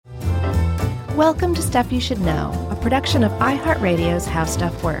Welcome to Stuff You Should Know, a production of iHeartRadio's How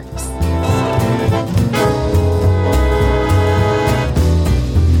Stuff Works.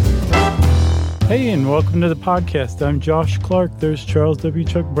 Hey, and welcome to the podcast. I'm Josh Clark. There's Charles W.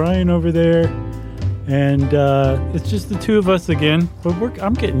 Chuck Bryan over there. And it's just the two of us again, but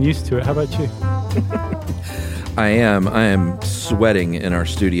I'm getting used to it. How about you? I am sweating in our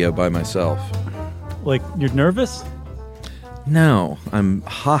studio by myself. Like, you're nervous? No, I'm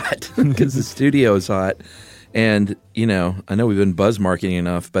hot because the studio is hot. And, you know, I know we've been buzz marketing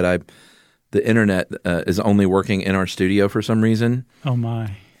enough, but the internet is only working in our studio for some reason. Oh,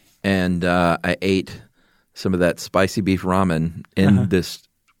 my. And I ate some of that spicy beef ramen in this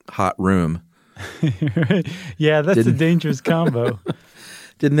hot room. Yeah, that's a dangerous combo.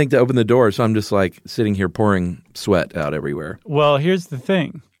 Didn't think to open the door, so I'm just like sitting here pouring sweat out everywhere. Well, here's the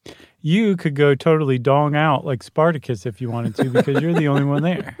thing. You could go totally dong out like Spartacus if you wanted to, because you're the only one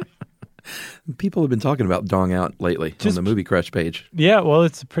there. People have been talking about dong out lately on the Movie Crush page. Yeah, well,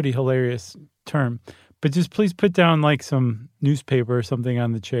 it's a pretty hilarious term. But just please put down like some newspaper or something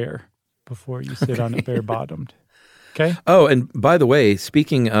on the chair before you sit on it bare-bottomed. Okay? Oh, and by the way,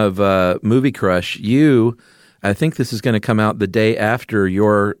 speaking of Movie Crush, I think this is going to come out the day after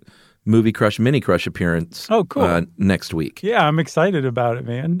your Movie Crush Mini Crush appearance. Oh, cool. Next week. Yeah, I'm excited about it,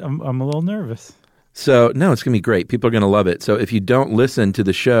 man. I'm a little nervous. So, no, it's going to be great. People are going to love it. So if you don't listen to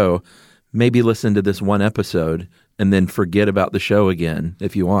the show, maybe listen to this one episode and then forget about the show again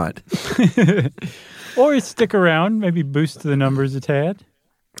if you want. Or stick around, maybe boost the numbers a tad.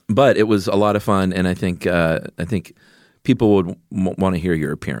 But it was a lot of fun, and I think people would want to hear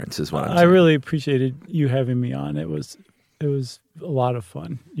your appearance is what I'm saying. I really appreciated you having me on. It was a lot of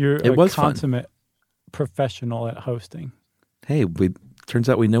fun. You're a consummate professional at hosting. Hey, turns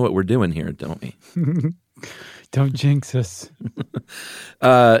out we know what we're doing here, don't we? Don't jinx us.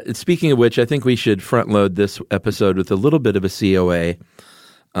 Speaking of which, I think we should front load this episode with a little bit of a COA.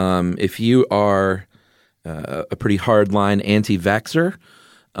 If you are a pretty hardline anti-vaxxer,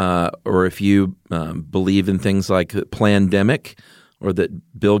 or if you believe in things like plandemic, or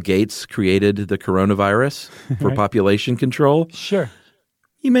that Bill Gates created the coronavirus for Right. population control, Sure.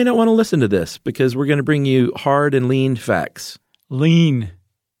 you may not want to listen to this because we're going to bring you hard and lean facts. Lean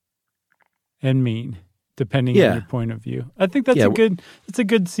and mean, depending on your point of view. I think that's a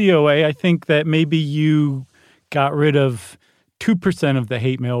good COA. I think that maybe you got rid of 2% of the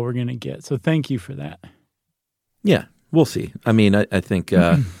hate mail we're going to get. So thank you for that. Yeah. We'll see. I mean, I think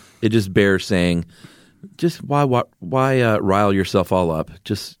it just bears saying, just why rile yourself all up?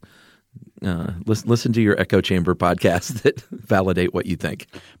 Just listen to your echo chamber podcasts that validate what you think.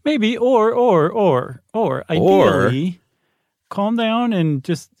 Maybe, or ideally, calm down and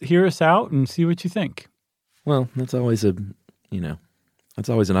just hear us out and see what you think. Well, that's always an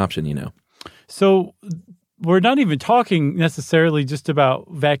option, So we're not even talking necessarily just about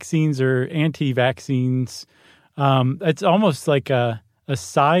vaccines or anti-vaccines. It's almost like a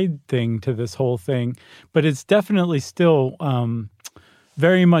side thing to this whole thing, but it's definitely still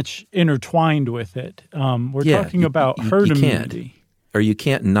very much intertwined with it. We're talking about herd immunity. You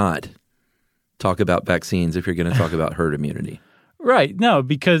can't not talk about vaccines if you're going to talk about herd immunity. Right. No,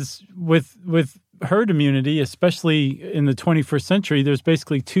 because with herd immunity, especially in the 21st century, there's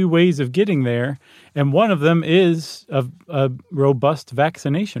basically two ways of getting there, and one of them is a robust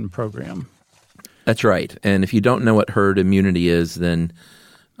vaccination program. That's right. And if you don't know what herd immunity is, then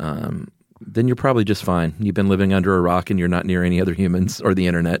you're probably just fine. You've been living under a rock and you're not near any other humans or the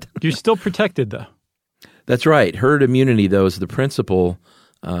internet. You're still protected, though. That's right. Herd immunity, though, is the principle,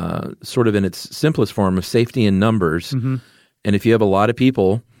 sort of in its simplest form, of safety in numbers. Mm-hmm. And if you have a lot of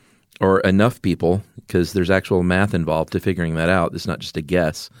people or enough people, because there's actual math involved to figuring that out, it's not just a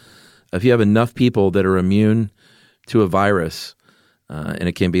guess. If you have enough people that are immune to a virus, and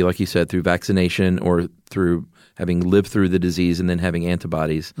it can be, like you said, through vaccination or through having lived through the disease and then having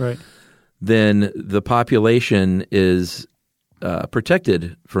antibodies, right, then the population is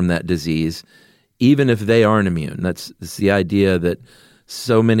protected from that disease, even if they aren't immune. It's the idea that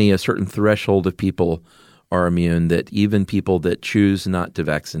a certain threshold of people are immune, that even people that choose not to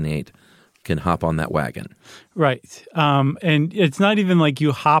vaccinate can hop on that wagon. Right. And it's not even like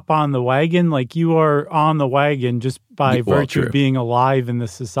you hop on the wagon, like you are on the wagon just by virtue of being alive in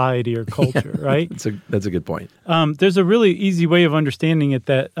this society or culture, right? That's a good point. There's a really easy way of understanding it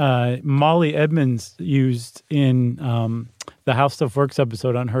that Molly Edmonds used in the How Stuff Works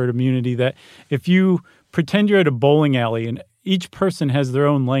episode on herd immunity, that if you pretend you're at a bowling alley and each person has their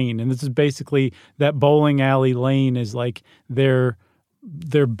own lane, and this is basically that bowling alley lane is like their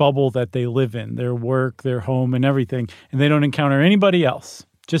bubble that they live in, their work, their home, and everything, and they don't encounter anybody else.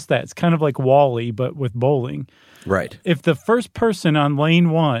 just that. It's kind of like Wall-E, but with bowling. Right. If the first person on lane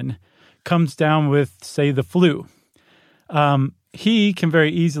 1 comes down with, say, the flu, he can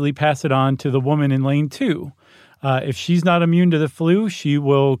very easily pass it on to the woman in lane 2. If she's not immune to the flu, she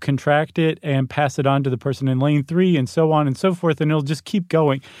will contract it and pass it on to the person in lane 3 and so on and so forth, and it'll just keep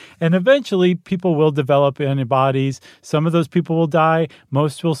going. And eventually, people will develop antibodies. Some of those people will die.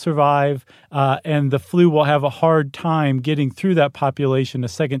 Most will survive, and the flu will have a hard time getting through that population a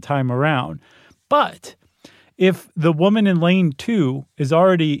second time around. But if the woman in lane 2 is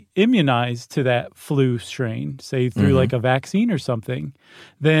already immunized to that flu strain, say through like a vaccine or something,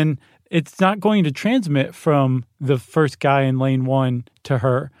 then it's not going to transmit from the first guy in lane 1 to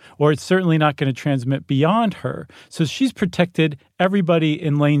her, or it's certainly not going to transmit beyond her. So she's protected everybody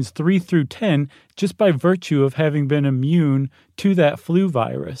in lanes 3 through 10 just by virtue of having been immune to that flu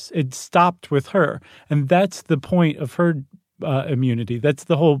virus. It stopped with her. And that's the point of herd immunity. That's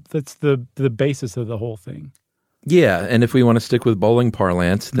the basis of the whole thing. Yeah, and if we want to stick with bowling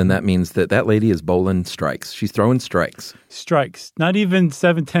parlance, then that means that lady is bowling strikes. She's throwing strikes. Strikes. Not even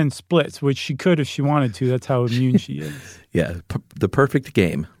 7-10 splits, which she could if she wanted to. That's how immune she is. Yeah, the perfect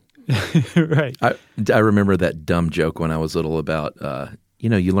game. Right. I remember that dumb joke when I was little about,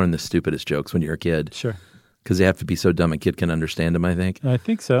 you learn the stupidest jokes when you're a kid. Sure. Because they have to be so dumb a kid can understand them, I think. I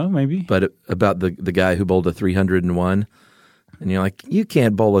think so, maybe. But about the guy who bowled a 301, and you're like, you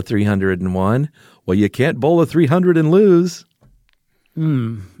can't bowl a 301. Well, you can't bowl a 300 and lose.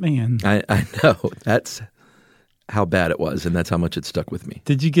 Man. I know. That's how bad it was, and that's how much it stuck with me.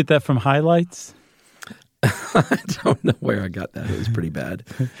 Did you get that from highlights? I don't know where I got that. It was pretty bad.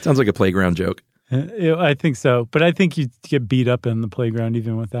 Sounds like a playground joke. I think so. But I think you get beat up in the playground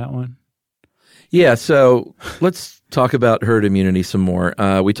even with that one. Yeah, so let's talk about herd immunity some more.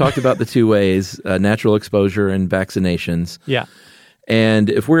 We talked about the two ways, natural exposure and vaccinations. Yeah. And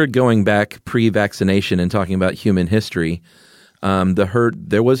if we're going back pre-vaccination and talking about human history,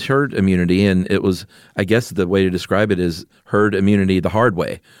 there was herd immunity, and it was, I guess the way to describe it is herd immunity the hard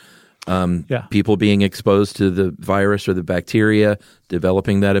way. People being exposed to the virus or the bacteria,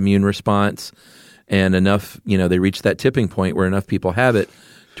 developing that immune response, and enough, they reached that tipping point where enough people have it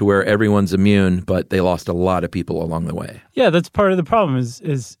to where everyone's immune, but they lost a lot of people along the way. Yeah, that's part of the problem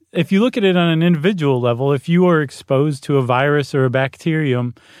is if you look at it on an individual level, if you are exposed to a virus or a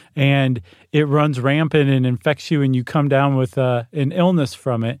bacterium and it runs rampant and infects you and you come down with an illness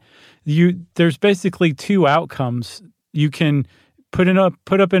from it, there's basically two outcomes. You can put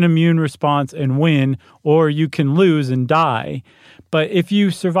up an immune response and win, or you can lose and die. But if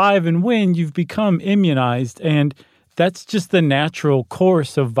you survive and win, you've become immunized, and that's just the natural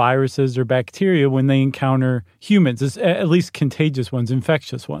course of viruses or bacteria when they encounter humans, at least contagious ones,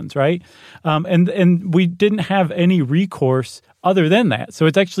 infectious ones, right? And we didn't have any recourse other than that. So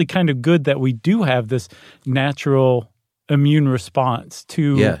it's actually kind of good that we do have this natural immune response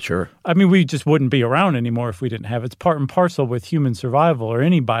to... Yeah, sure. I mean, we just wouldn't be around anymore if we didn't have it. It's part and parcel with human survival or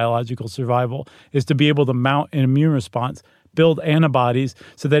any biological survival is to be able to mount an immune response, build antibodies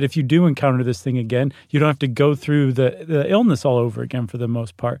so that if you do encounter this thing again, you don't have to go through the illness all over again for the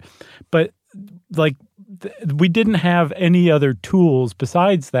most part. But we didn't have any other tools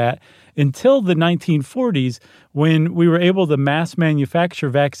besides that until the 1940s when we were able to mass manufacture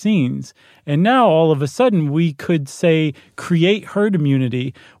vaccines. And now all of a sudden we could, say, create herd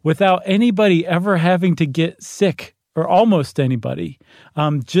immunity without anybody ever having to get sick, or almost anybody,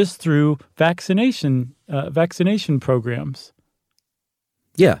 just through vaccination programs.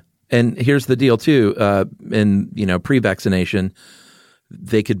 Yeah. And here's the deal, too. Pre-vaccination,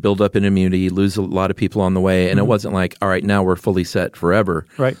 they could build up an immunity, lose a lot of people on the way, and it wasn't like, all right, now we're fully set forever.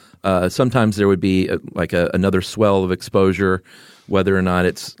 Right. Sometimes there would be another swell of exposure, whether or not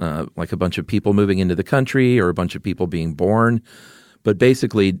it's like a bunch of people moving into the country or a bunch of people being born. But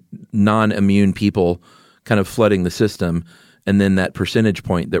basically, non-immune people kind of flooding the system, and then that percentage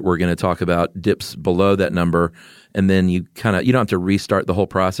point that we're going to talk about dips below that number, and then you don't have to restart the whole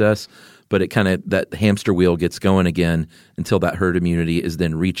process, but it kind of, that hamster wheel gets going again until that herd immunity is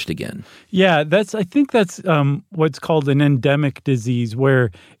then reached again. Yeah, I think that's what's called an endemic disease, where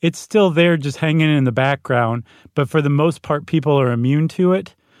it's still there just hanging in the background, but for the most part, people are immune to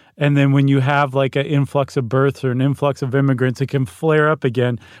it. And then when you have like an influx of births or an influx of immigrants, it can flare up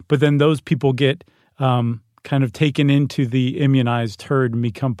again, but then those people get kind of taken into the immunized herd and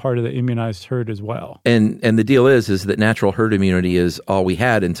become part of the immunized herd as well. And the deal is that natural herd immunity is all we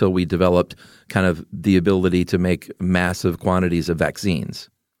had until we developed kind of the ability to make massive quantities of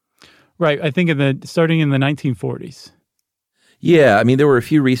vaccines. Right. I think starting in the 1940s. Yeah. I mean, there were a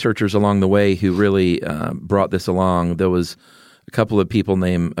few researchers along the way who really brought this along. There was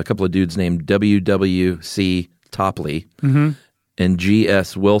a couple of dudes named W.W.C. Topley and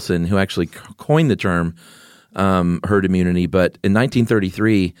G.S. Wilson, who actually coined the term herd immunity. But in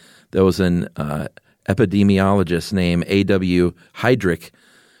 1933, there was an epidemiologist named A.W. Heydrich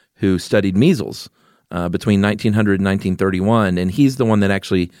who studied measles between 1900 and 1931, and he's the one that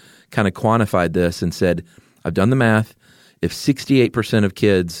actually kind of quantified this and said, I've done the math. If 68% of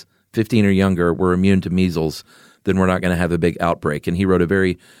kids 15 or younger were immune to measles, then we're not going to have a big outbreak. And he wrote a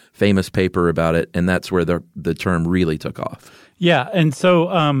very famous paper about it, and that's where the term really took off. Yeah, and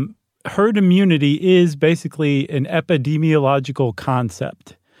so herd immunity is basically an epidemiological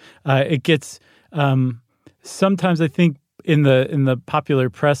concept. It gets sometimes, I think, in the popular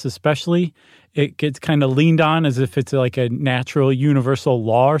press especially, it gets kind of leaned on as if it's like a natural universal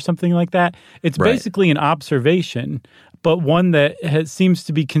law or something like that. It's basically an observation, but one that seems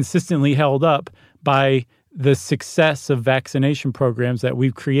to be consistently held up by the success of vaccination programs that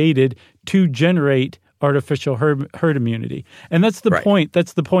we've created to generate artificial herd immunity. And that's the point.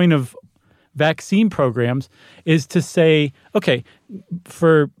 That's the point of vaccine programs, is to say, okay,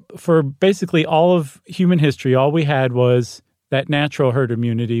 for basically all of human history, all we had was that natural herd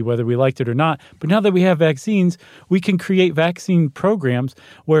immunity, whether we liked it or not. But now that we have vaccines, we can create vaccine programs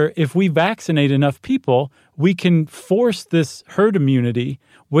where if we vaccinate enough people, we can force this herd immunity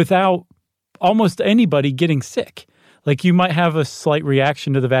without almost anybody getting sick. Like you might have a slight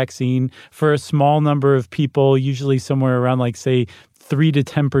reaction to the vaccine for a small number of people, usually somewhere around like, say, 3 to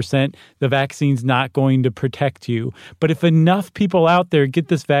 10%, the vaccine's not going to protect you. But if enough people out there get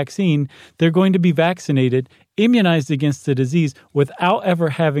this vaccine, they're going to be vaccinated, immunized against the disease without ever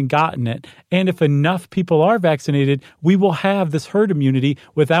having gotten it. And if enough people are vaccinated, we will have this herd immunity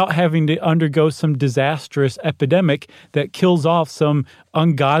without having to undergo some disastrous epidemic that kills off some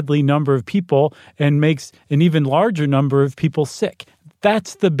ungodly number of people and makes an even larger number of people sick.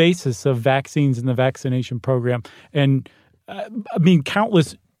 That's the basis of vaccines and the vaccination program. And I mean,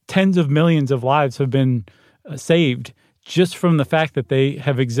 countless tens of millions of lives have been saved just from the fact that they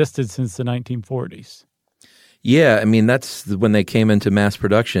have existed since the 1940s. Yeah, I mean, that's when they came into mass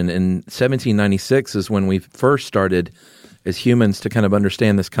production. In 1796 is when we first started as humans to kind of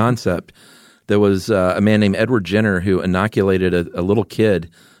understand this concept. There was a man named Edward Jenner who inoculated a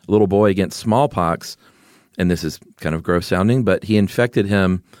little boy against smallpox. And this is kind of gross sounding, but he infected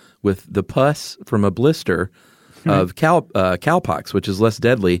him with the pus from a blister of cowpox, which is less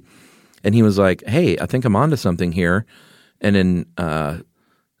deadly. And he was like, hey, I think I'm onto something here. And in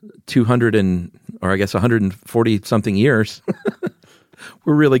 140-something years,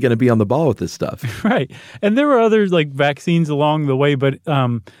 we're really going to be on the ball with this stuff. Right. And there were other like vaccines along the way, but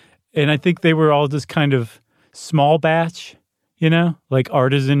and I think they were all just kind of small batch, like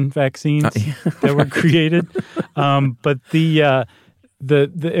artisan vaccines that were created. But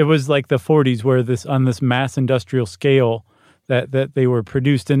it was like the 40s where on this mass industrial scale that they were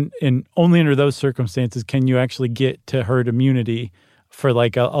produced, and only under those circumstances can you actually get to herd immunity for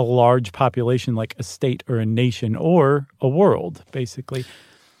like a large population, like a state or a nation or a world, basically.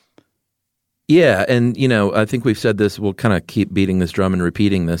 Yeah, and I think we've said this, we'll kind of keep beating this drum and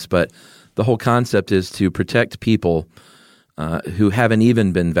repeating this, but the whole concept is to protect people who haven't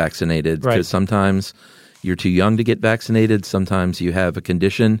even been vaccinated, because sometimes you're too young to get vaccinated. Sometimes you have a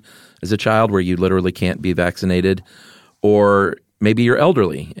condition as a child where you literally can't be vaccinated, or maybe you're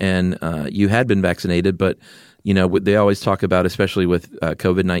elderly and you had been vaccinated, but they always talk about, especially with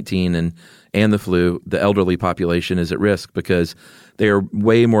COVID-19 and the flu, the elderly population is at risk because they are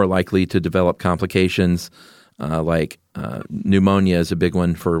way more likely to develop complications like pneumonia is a big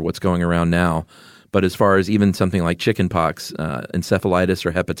one for what's going around now. But as far as even something like chickenpox, encephalitis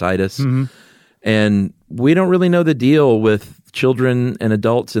or hepatitis, and we don't really know the deal with children and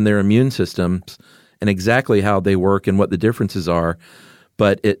adults and their immune systems and exactly how they work and what the differences are.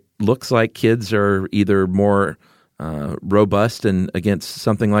 But it looks like kids are either more robust and against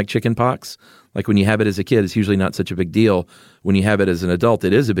something like chickenpox. Like when you have it as a kid, it's usually not such a big deal. When you have it as an adult,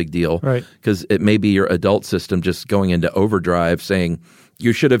 it is a big deal. Right. Because it may be your adult system just going into overdrive saying,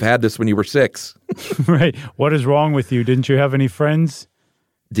 you should have had this when you were 6. Right. What is wrong with you? Didn't you have any friends?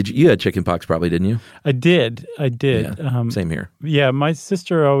 You had chickenpox probably, didn't you? I did. Yeah, same here. Yeah, my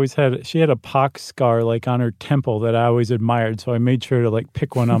sister always had a pox scar like on her temple that I always admired, so I made sure to like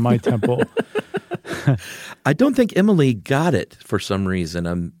pick one on my temple. I don't think Emily got it for some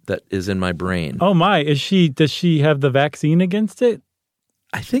reason. That is in my brain. Oh my, does she have the vaccine against it?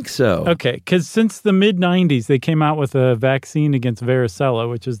 I think so. Okay, because since the mid-'90s, they came out with a vaccine against varicella,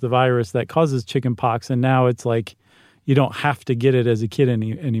 which is the virus that causes chickenpox, and now it's like you don't have to get it as a kid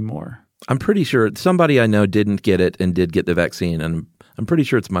anymore. I'm pretty sure somebody I know didn't get it and did get the vaccine, and I'm pretty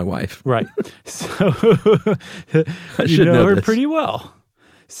sure it's my wife. Right. So I you should know her this. pretty well.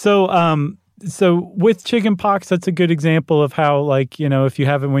 So with chickenpox, that's a good example of how, like, you know, if you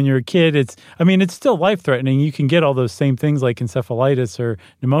have it when you're a kid, it's still life-threatening. You can get all those same things like encephalitis or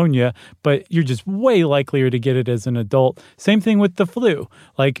pneumonia, but you're just way likelier to get it as an adult. Same thing with the flu.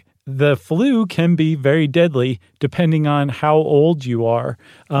 Like, the flu can be very deadly depending on how old you are.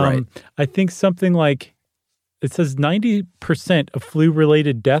 Right. I think something like, it says 90% of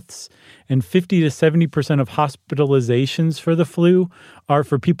flu-related deaths and 50 to 70% of hospitalizations for the flu are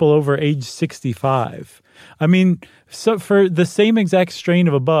for people over age 65. I mean, so for the same exact strain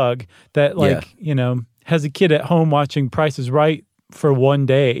of a bug that, like, you know, has a kid at home watching Price is Right for one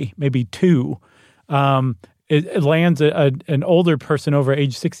day, maybe two, it lands an older person over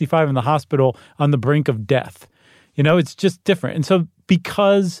age 65 in the hospital on the brink of death. You know, it's just different. And so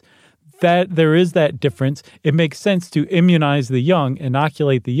because that there is that difference, it makes sense to immunize the young,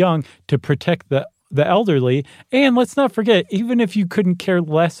 inoculate the young to protect the elderly. And let's not forget, even if you couldn't care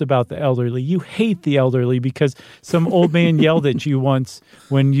less about the elderly, you hate the elderly because some old man yelled at you once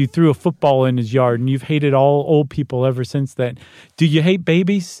when you threw a football in his yard, and you've hated all old people ever since then. Do you hate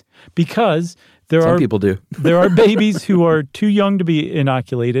babies? Because some people do. There are babies who are too young to be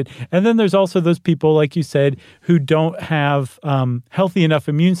inoculated. And then there's also those people, like you said, who don't have healthy enough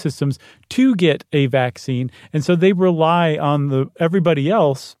immune systems to get a vaccine. And so they rely on everybody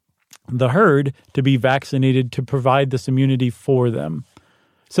else, the herd, to be vaccinated to provide this immunity for them.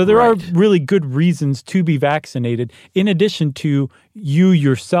 So there are really good reasons to be vaccinated, in addition to you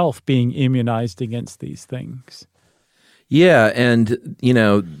yourself being immunized against these things. Yeah, and, you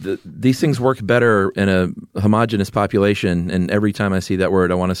know, these things work better in a homogeneous population, and every time I see that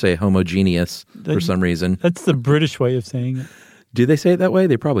word, I want to say homogeneous for some reason. That's the British way of saying it. Do they say it that way?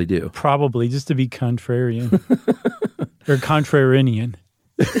 They probably do. Probably, just to be contrarian. Or contrarian.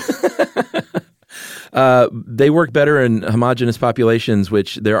 They work better in homogeneous populations,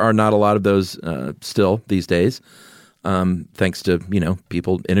 which there are not a lot of those still these days, thanks to, you know,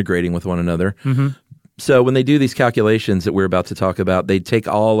 people integrating with one another. Mm-hmm. So when they do these calculations that we're about to talk about, they take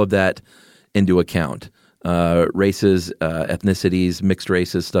all of that into account, races, ethnicities, mixed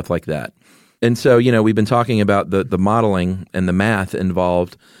races, stuff like that. And so, you know, we've been talking about the modeling and the math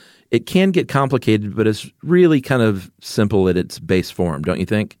involved. It can get complicated, but it's really kind of simple at its base form, don't you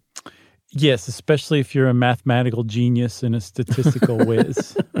think? Yes, especially if you're a mathematical genius and a statistical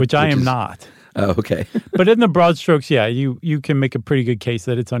whiz, which I am not. Oh, okay. But in the broad strokes, yeah, you can make a pretty good case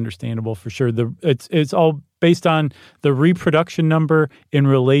that it's understandable for sure. It's all based on the reproduction number in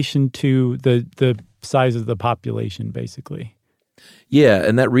relation to the size of the population, basically. Yeah,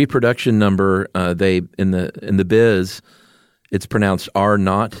 and that reproduction number, they in the biz, it's pronounced R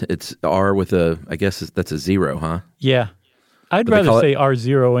naught. It's R with I guess that's a zero, huh? Yeah, I'd rather say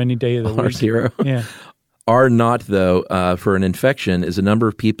R0 any day of the week. R0. Yeah. R naught, though, for an infection is a number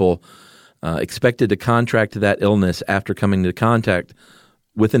of people expected to contract that illness after coming into contact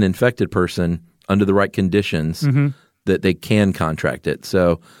with an infected person under the right conditions that they can contract it.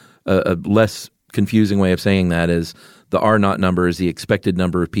 So a less confusing way of saying that is the R naught number is the expected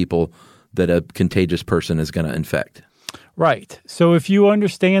number of people that a contagious person is going to infect. Right. So if you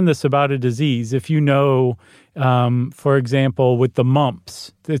understand this about a disease, if you know, for example, with the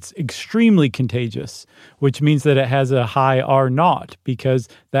mumps, it's extremely contagious, which means that it has a high R naught because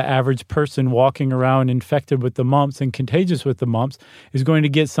the average person walking around infected with the mumps and contagious with the mumps is going to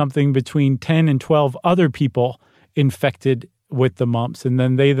get something between 10 and 12 other people infected with the mumps, and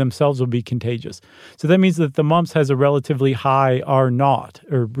then they themselves will be contagious. So that means that the mumps has a relatively high R naught,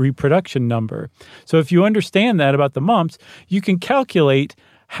 or reproduction number. So if you understand that about the mumps, you can calculate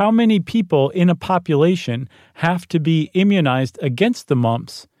how many people in a population have to be immunized against the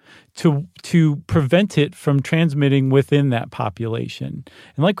mumps to prevent it from transmitting within that population.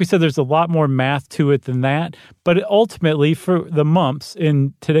 And like we said, there's a lot more math to it than that, but ultimately for the mumps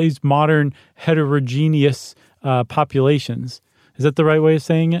in today's modern heterogeneous populations. Is that the right way of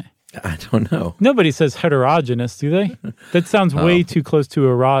saying it? I don't know. Nobody says heterogeneous, do they? That sounds way too close to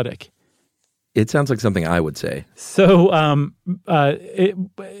erotic. It sounds like something I would say. So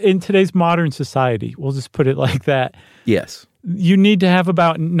in today's modern society, we'll just put it like that. Yes. You need to have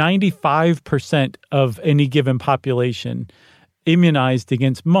about 95% of any given population immunized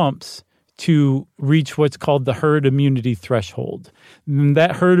against mumps to reach what's called the herd immunity threshold. And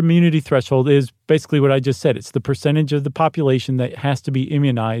that herd immunity threshold is basically what I just said. It's the percentage of the population that has to be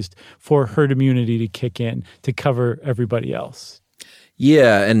immunized for herd immunity to kick in to cover everybody else.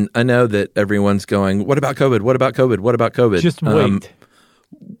 Yeah, and I know that everyone's going, what about COVID? What about COVID? What about COVID? Just wait.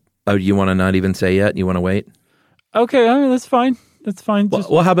 Oh, you want to not even say yet? You want to wait? Okay, I mean, that's fine. That's fine.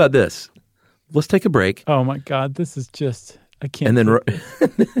 Well, how about this? Let's take a break. Oh my God, this is just, I can't. And then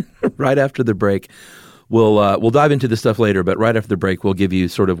right after the break, we'll dive into this stuff later, but right after the break, we'll give you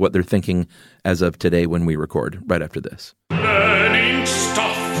sort of what they're thinking as of today when we record, right after this. Learning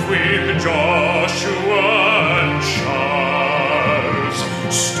stuff with Joshua and Charles.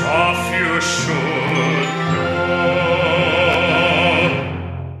 Stuff you should know.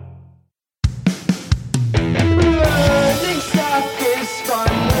 Learning stuff is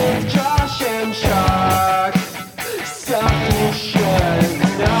fun with Josh and Chuck. Stuff you should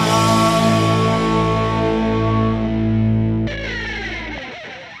know.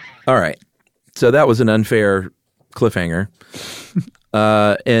 All right. So that was an unfair cliffhanger.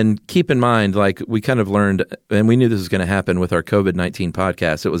 And keep in mind, like we kind of learned, and we knew this was going to happen with our COVID-19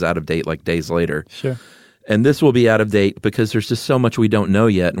 podcast. It was out of date like days later. Sure. And this will be out of date because there's just so much we don't know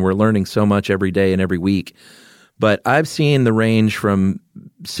yet, and we're learning so much every day and every week. But I've seen the range from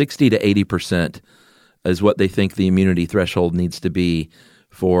 60 to 80% is what they think the immunity threshold needs to be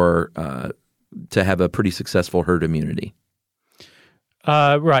for to have a pretty successful herd immunity.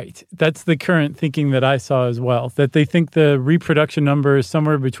 Right. That's the current thinking that I saw as well, that they think the reproduction number is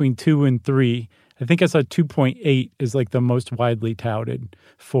somewhere between 2 and 3. I think I saw 2.8 is like the most widely touted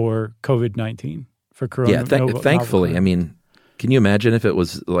for COVID-19, for corona. Yeah, thankfully. I mean, can you imagine if it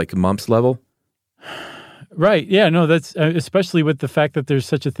was like mumps level? Right. Yeah, no, that's especially with the fact that there's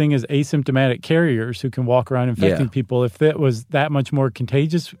such a thing as asymptomatic carriers who can walk around infecting people. If that was that much more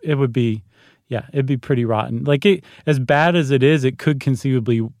contagious, it would be, it'd be pretty rotten. Like, as bad as it is, it could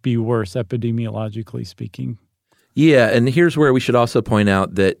conceivably be worse, epidemiologically speaking. Yeah, and here's where we should also point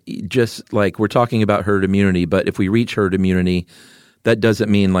out that just like we're talking about herd immunity, but if we reach herd immunity, that doesn't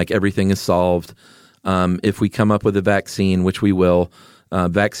mean like everything is solved. If we come up with a vaccine, which we will,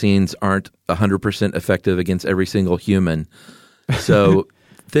 vaccines aren't 100% effective against every single human. So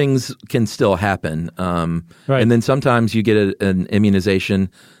things can still happen. Right. And then sometimes you get an immunization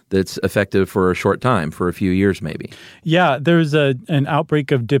that's effective for a short time, for a few years maybe. Yeah, there's an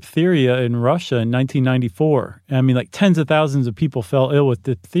outbreak of diphtheria in Russia in 1994. I mean, like tens of thousands of people fell ill with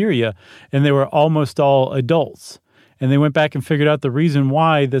diphtheria, and they were almost all adults. And they went back and figured out the reason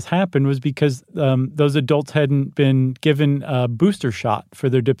why this happened was because those adults hadn't been given a booster shot for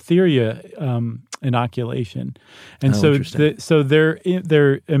their diphtheria inoculation. And so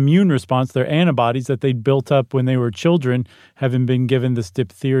their immune response, their antibodies that they'd built up when they were children, having been given this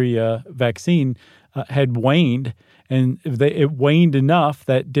diphtheria vaccine, had waned. And it waned enough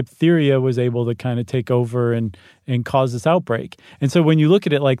that diphtheria was able to kind of take over and cause this outbreak. And so when you look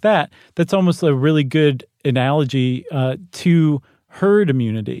at it like that, that's almost a really good analogy to herd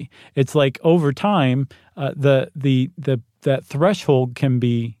immunity. It's like over time, that threshold can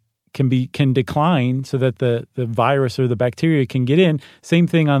decline so that the virus or the bacteria can get in. Same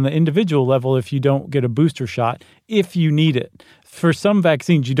thing on the individual level if you don't get a booster shot, if you need it. For some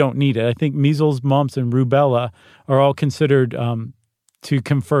vaccines, you don't need it. I think measles, mumps, and rubella are all considered to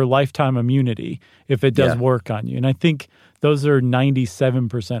confer lifetime immunity if it does work on you. And I think those are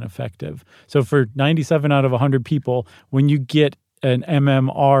 97% effective. So for 97 out of 100 people, when you get an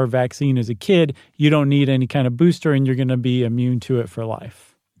MMR vaccine as a kid, you don't need any kind of booster and you're going to be immune to it for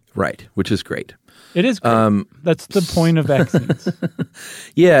life. Right, which is great. It is great. That's the point of vaccines.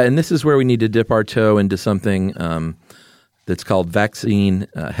 Yeah, and this is where we need to dip our toe into something that's called vaccine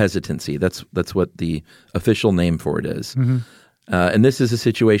hesitancy. That's what the official name for it is. Mm-hmm. And this is a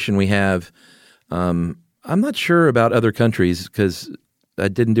situation we have. I'm not sure about other countries because I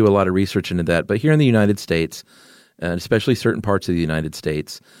didn't do a lot of research into that. But here in the United States, and especially certain parts of the United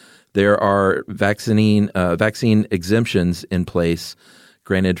States, there are vaccine exemptions in place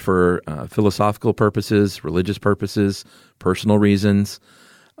granted for philosophical purposes, religious purposes, personal reasons.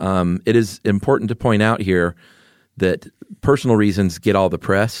 It is important to point out here that personal reasons get all the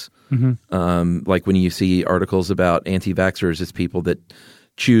press. Mm-hmm. Like when you see articles about anti-vaxxers, it's people that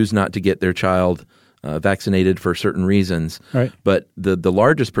choose not to get their child vaccinated for certain reasons. Right. But the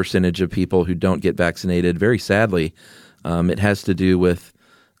largest percentage of people who don't get vaccinated, very sadly, it has to do with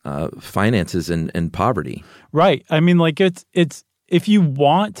finances and poverty. Right. I mean, like it's if you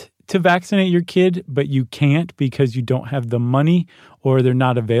want to vaccinate your kid, but you can't because you don't have the money or they're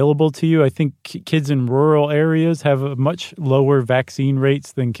not available to you. I think kids in rural areas have a much lower vaccine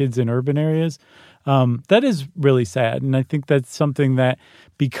rates than kids in urban areas. That is really sad. And I think that's something that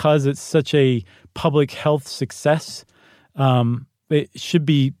because it's such a public health success, it should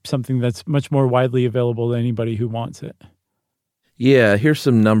be something that's much more widely available to anybody who wants it. Yeah, here's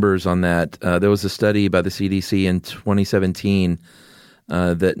some numbers on that. There was a study by the CDC in 2017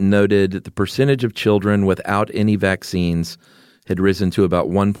 that noted that the percentage of children without any vaccines had risen to about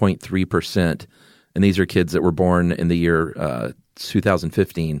 1.3%. And these are kids that were born in the year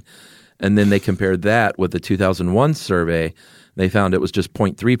 2015. And then they compared that with the 2001 survey. They found it was just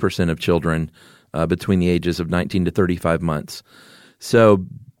 0.3% of children between the ages of 19 to 35 months. So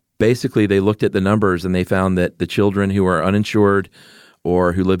basically, they looked at the numbers and they found that the children who are uninsured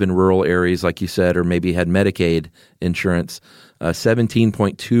or who live in rural areas, like you said, or maybe had Medicaid insurance,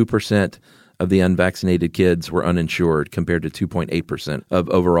 17.2% of the unvaccinated kids were uninsured compared to 2.8% of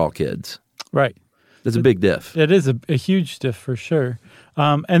overall kids. Right. That's a big diff. It is a huge diff for sure.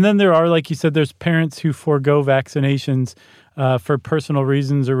 And then there are, like you said, there's parents who forego vaccinations for personal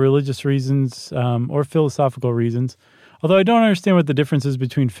reasons or religious reasons or philosophical reasons. Although I don't understand what the difference is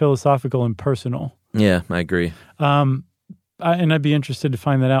between philosophical and personal. Yeah, I agree. And I'd be interested to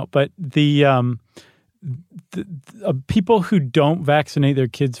find that out. But the people who don't vaccinate their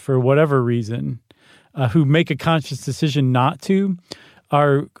kids for whatever reason, who make a conscious decision not to,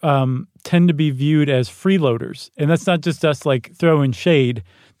 are tend to be viewed as freeloaders. And that's not just us like throwing shade.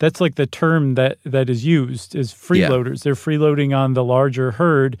 That's like the term that is used is freeloaders. Yeah. They're freeloading on the larger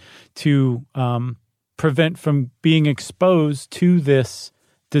herd to prevent from being exposed to this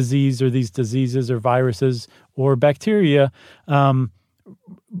disease or these diseases or viruses or bacteria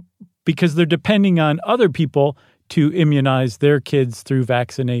because they're depending on other people to immunize their kids through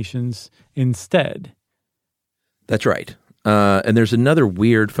vaccinations instead. That's right. And there's another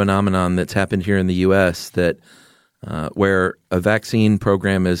weird phenomenon that's happened here in the U.S. that where a vaccine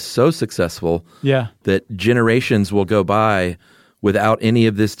program is so successful that generations will go by without any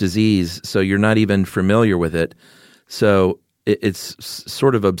of this disease, so you're not even familiar with it. So it's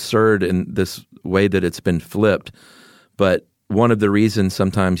sort of absurd in this way that it's been flipped. But one of the reasons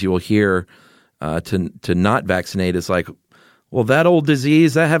sometimes you will hear to not vaccinate is like, well, that old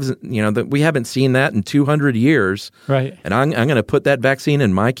disease, that hasn't, we haven't seen that in 200 years. Right. And I'm going to put that vaccine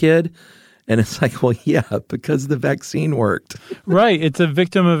in my kid. And it's like, well, yeah, because the vaccine worked. Right. It's a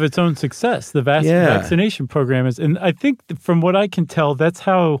victim of its own success. The vaccination program is. And I think from what I can tell, that's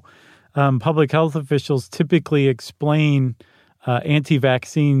how public health officials typically explain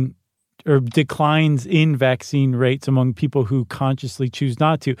anti-vaccine or declines in vaccine rates among people who consciously choose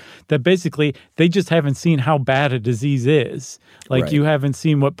not to, that basically they just haven't seen how bad a disease is. Like you haven't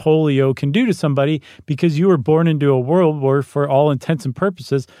seen what polio can do to somebody because you were born into a world where, for all intents and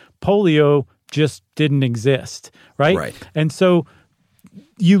purposes, polio just didn't exist, right? And so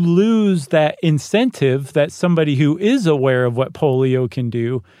you lose that incentive that somebody who is aware of what polio can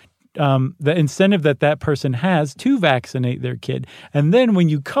do, the incentive that person has to vaccinate their kid. And then when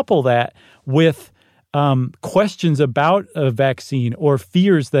you couple that with questions about a vaccine or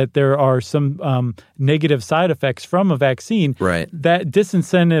fears that there are some negative side effects from a vaccine, that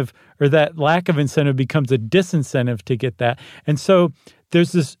disincentive or that lack of incentive becomes a disincentive to get that. And so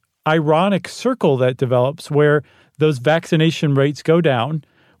there's this ironic circle that develops where those vaccination rates go down.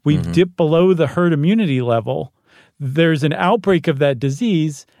 We dip below the herd immunity level. There's an outbreak of that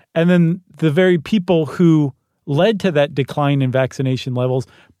disease. And then the very people who led to that decline in vaccination levels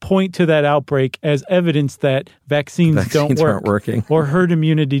point to that outbreak as evidence that vaccines don't work, aren't working, or herd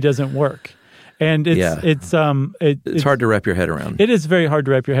immunity doesn't work. And it's hard to wrap your head around. It is very hard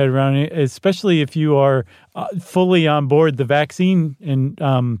to wrap your head around, especially if you are fully on board the vaccine and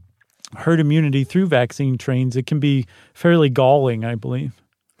herd immunity through vaccine trains. It can be fairly galling, I believe.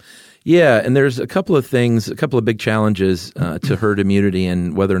 Yeah, and there's a couple of big challenges to herd immunity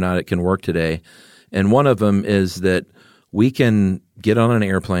and whether or not it can work today. And one of them is that we can get on an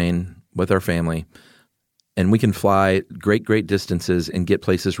airplane with our family and we can fly great distances and get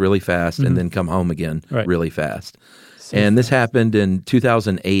places really fast and then come home again really fast. And this happened in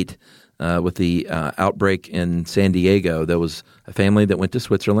 2008 with the outbreak in San Diego. There was a family that went to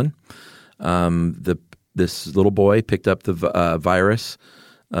Switzerland. This little boy picked up the virus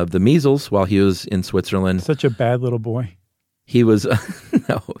of the measles while he was in Switzerland. Such a bad little boy. He was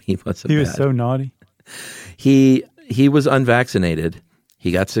no, he wasn't. He was so naughty. He was unvaccinated. He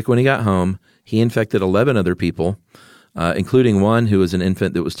got sick when he got home. He infected 11 other people, including one who was an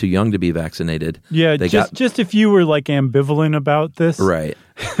infant that was too young to be vaccinated. Yeah, just if you were like ambivalent about this, right?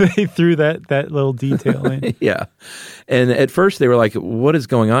 They threw that little detail in. Yeah, and at first they were like, "What is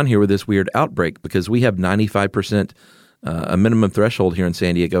going on here with this weird outbreak?" Because we have 95%. A minimum threshold here in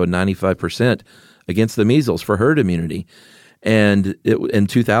San Diego, 95% against the measles for herd immunity. And in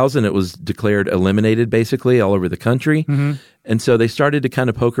 2000, it was declared eliminated basically all over the country. And so they started to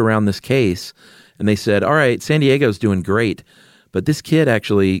kind of poke around this case and they said, all right, San Diego's doing great, but this kid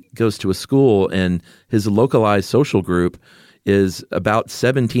actually goes to a school and his localized social group is about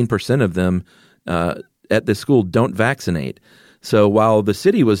 17% of them at this school don't vaccinate. So while the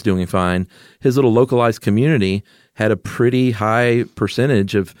city was doing fine, his little localized community had a pretty high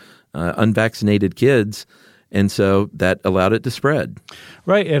percentage of unvaccinated kids, and so that allowed it to spread.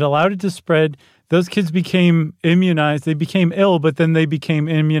 Right. It allowed it to spread. Those kids became immunized. They became ill, but then they became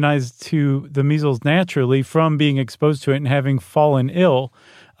immunized to the measles naturally from being exposed to it and having fallen ill.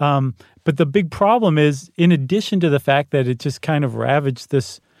 But the big problem is, in addition to the fact that it just kind of ravaged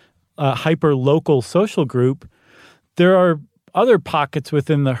this hyper-local social group, there are other pockets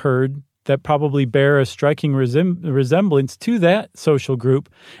within the herd that probably bear a striking resemblance to that social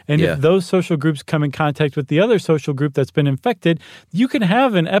group. And if those social groups come in contact with the other social group that's been infected, you can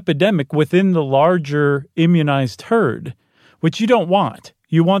have an epidemic within the larger immunized herd, which you don't want.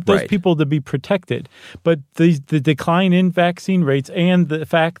 You want those people to be protected. But the decline in vaccine rates and the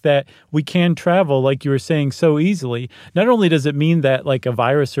fact that we can travel, like you were saying, so easily, not only does it mean that like a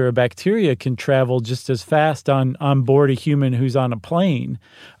virus or a bacteria can travel just as fast on board a human who's on a plane,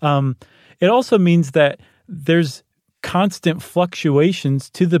 it also means that there's constant fluctuations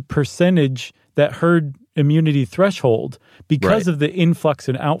to the percentage that herd immunity threshold because of the influx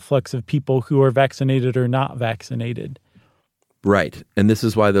and outflux of people who are vaccinated or not vaccinated. Right. And this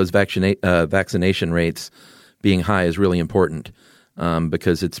is why those vaccination rates being high is really important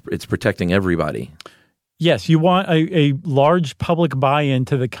because it's protecting everybody. Yes, you want a large public buy-in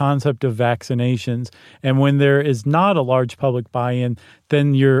to the concept of vaccinations. And when there is not a large public buy-in,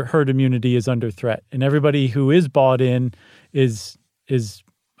 then your herd immunity is under threat. And everybody who is bought in is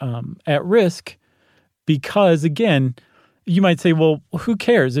at risk because, again, you might say, well, who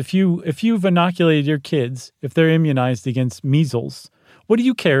cares? If you've inoculated your kids, if they're immunized against measles, what do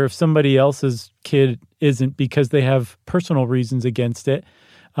you care if somebody else's kid isn't because they have personal reasons against it?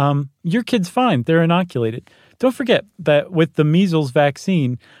 Your kid's fine. They're inoculated. Don't forget that with the measles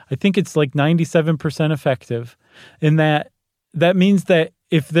vaccine, I think it's like 97% effective. And that means that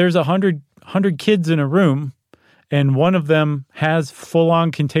if there's 100 kids in a room, and one of them has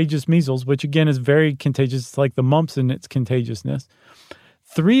full-on contagious measles, which again is very contagious. It's like the mumps in its contagiousness.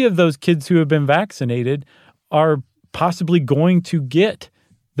 3 of those kids who have been vaccinated are possibly going to get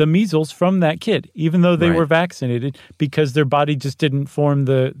the measles from that kid, even though they were vaccinated, because their body just didn't form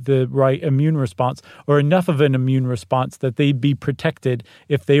the right immune response or enough of an immune response that they'd be protected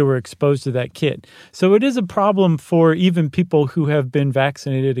if they were exposed to that kid. So it is a problem for even people who have been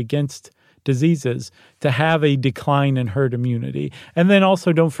vaccinated against diseases to have a decline in herd immunity. And then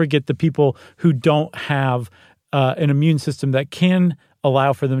also don't forget the people who don't have an immune system that can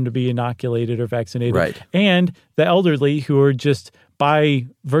allow for them to be inoculated or vaccinated. Right. And the elderly who are just by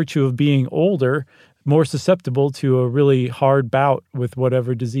virtue of being older, more susceptible to a really hard bout with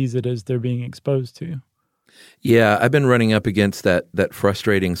whatever disease it is they're being exposed to. Yeah, I've been running up against that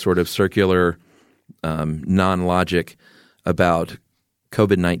frustrating sort of circular non-logic about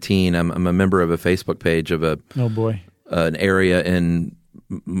COVID-19. I'm a member of a Facebook page of an area in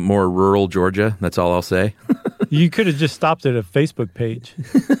more rural Georgia. That's all I'll say. You could have just stopped at a Facebook page.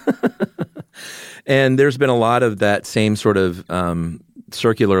 And there's been a lot of that same sort of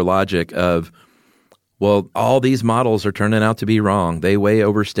circular logic of, well, all these models are turning out to be wrong. They way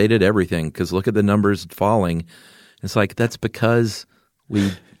overstated everything because look at the numbers falling. It's like, that's because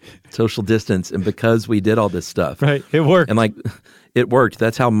we social distance and because we did all this stuff. Right. It worked. And like, it worked.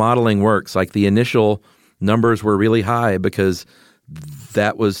 That's how modeling works. Like the initial numbers were really high because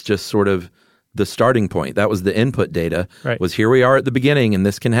that was just sort of the starting point. That was the input data. Right. Was here we are at the beginning and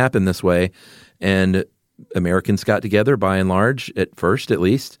this can happen this way. And Americans got together by and large, at first at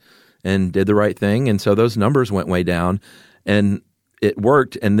least, and did the right thing. And so those numbers went way down and it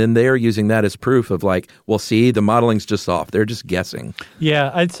worked. And then they're using that as proof of like, well, see, the modeling's just off. They're just guessing.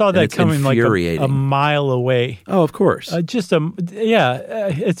 Yeah, I saw that coming like a mile away. Oh, of course.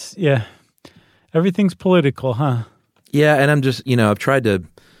 Everything's political, huh? Yeah, and I'm just, I've tried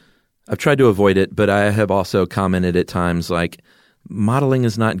to avoid it, but I have also commented at times like modeling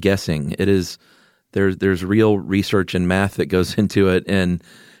is not guessing. It is there's real research and math that goes into it, and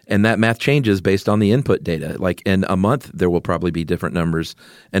that math changes based on the input data. Like in a month, there will probably be different numbers,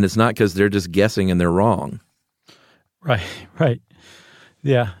 and it's not because they're just guessing and they're wrong. Right.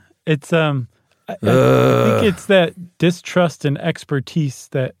 Yeah, it's I think it's that distrust and expertise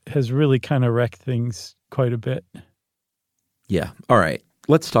that has really kind of wrecked things quite a bit. Yeah. All right.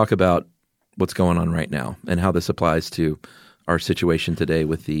 Let's talk about what's going on right now and how this applies to our situation today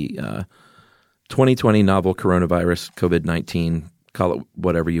with the 2020 novel coronavirus, COVID-19, call it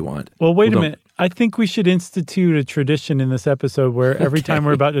whatever you want. Well, wait a minute. I think we should institute a tradition in this episode where every time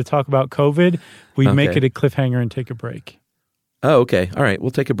we're about to talk about COVID, we make it a cliffhanger and take a break. Oh, okay. All right. We'll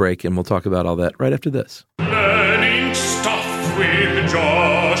take a break and we'll talk about all that right after this. Learning stuff with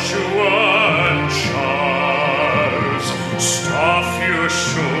Joshua and Charles. Stuff you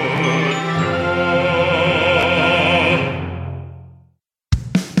should know.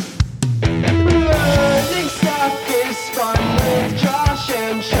 Learning stuff is fun with Josh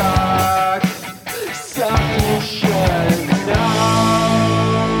and Chuck. Stuff you should know.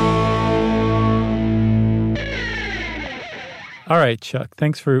 All right, Chuck,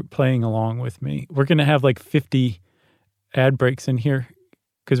 thanks for playing along with me. We're going to have like 50 ad breaks in here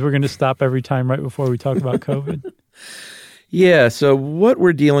because we're going to stop every time right before we talk about COVID. Yeah, so what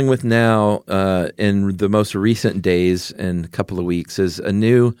we're dealing with now in the most recent days and couple of weeks is a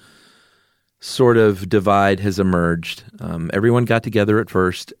new sort of divide has emerged. Everyone got together at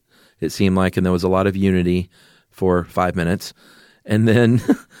first, it seemed like, and there was a lot of unity for 5 minutes. And then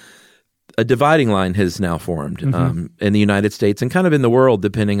a dividing line has now formed in the United States and kind of in the world,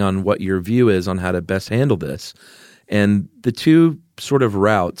 depending on what your view is on how to best handle this. And the two sort of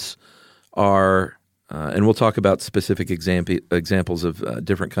routes are, and we'll talk about specific examples of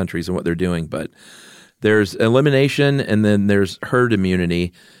different countries and what they're doing, but there's elimination and then there's herd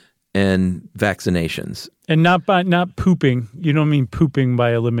immunity and vaccinations. And not pooping. You don't mean pooping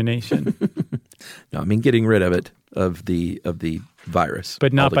by elimination. No, I mean getting rid of it, of the virus.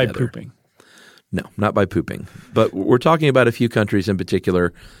 But not altogether. by pooping. No, not by pooping. But we're talking about a few countries in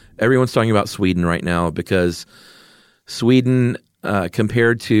particular. Everyone's talking about Sweden right now because Sweden,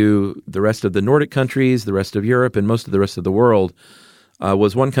 compared to the rest of the Nordic countries, the rest of Europe, and most of the rest of the world,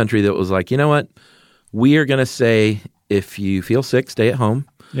 was one country that was like, you know what? We are going to say if you feel sick, stay at home.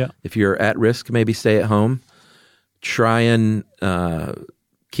 Yeah. If you're at risk, maybe stay at home. Try and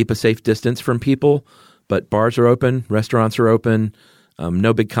keep a safe distance from people. But bars are open, restaurants are open.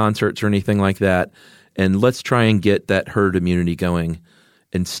 No big concerts or anything like that. And let's try and get that herd immunity going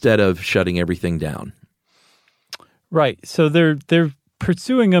instead of shutting everything down. Right. So they're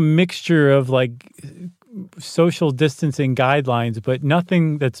pursuing a mixture of like social distancing guidelines, but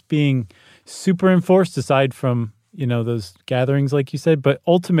nothing that's being super enforced aside from, those gatherings, like you said. But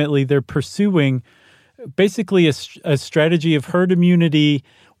ultimately, they're pursuing basically a strategy of herd immunity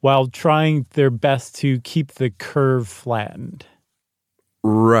while trying their best to keep the curve flattened.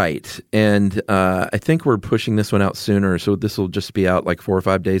 Right. And I think we're pushing this one out sooner. So this will just be out like 4 or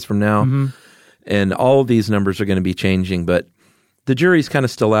 5 days from now. Mm-hmm. And all of these numbers are going to be changing. But the jury's kind of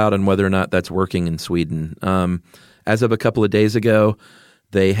still out on whether or not that's working in Sweden. As of a couple of days ago,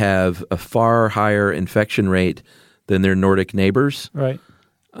 they have a far higher infection rate than their Nordic neighbors. Right.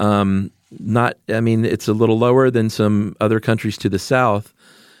 It's a little lower than some other countries to the south.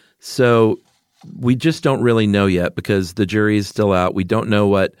 So we just don't really know yet because the jury is still out. We don't know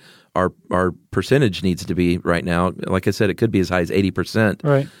what our percentage needs to be right now. Like I said, it could be as high as 80%.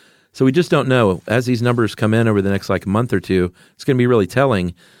 Right. So we just don't know. As these numbers come in over the next month or two, it's going to be really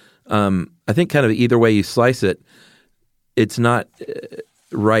telling. I think kind of either way you slice it, it's not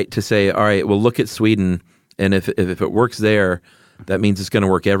right to say, all right, well, look at Sweden, and if it works there, that means it's going to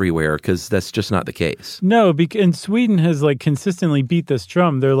work everywhere, because that's just not the case. No, and Sweden has consistently beat this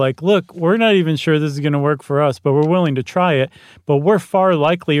drum. They're like, look, we're not even sure this is going to work for us, but we're willing to try it. But we're far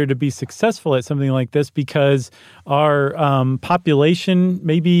likelier to be successful at something like this because our population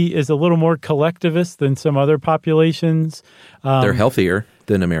maybe is a little more collectivist than some other populations. They're healthier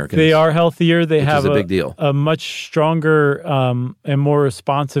than Americans. They are healthier. They have a big deal. A much stronger and more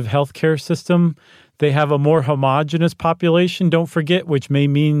responsive healthcare system. They have a more homogenous population, don't forget, which may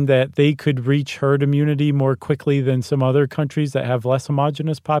mean that they could reach herd immunity more quickly than some other countries that have less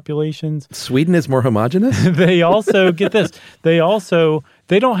homogenous populations. Sweden is more homogenous? They also, get this, they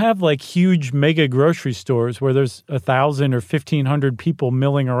don't have huge mega grocery stores where there's 1,000 or 1,500 people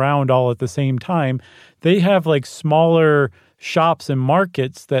milling around all at the same time. They have smaller shops and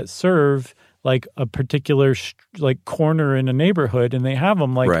markets that serve a particular corner in a neighborhood, and they have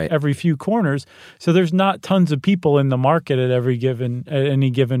them right. every few corners. So there's not tons of people in the market at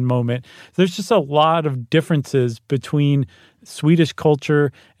any given moment. There's just a lot of differences between Swedish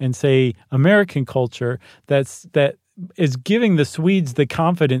culture and, say, American culture that is giving the Swedes the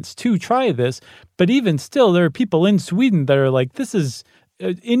confidence to try this. But even still, there are people in Sweden that are like, this is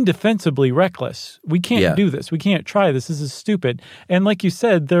indefensibly reckless. We can't do this. We can't try this. This is stupid. And like you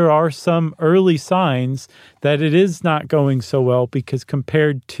said, there are some early signs that it is not going so well, because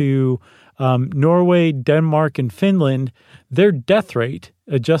compared to Norway, Denmark, and Finland, their death rate,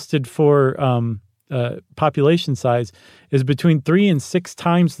 adjusted for population size, is between 3 and 6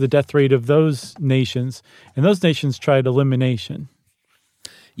 times the death rate of those nations. And those nations tried elimination.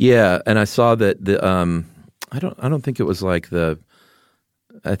 Yeah, and I saw that I don't think it was like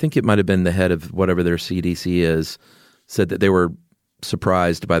I think it might have been the head of whatever their CDC is, said that they were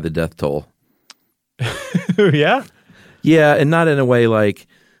surprised by the death toll. Yeah? Yeah, and not in a way like,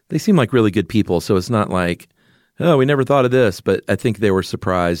 they seem like really good people, so it's not like, oh, we never thought of this, but I think they were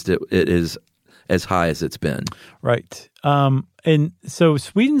surprised it is as high as it's been. Right. And so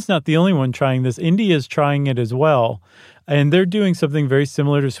Sweden's not the only one trying this. India's trying it as well. And they're doing something very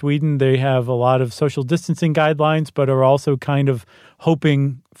similar to Sweden. They have a lot of social distancing guidelines, but are also kind of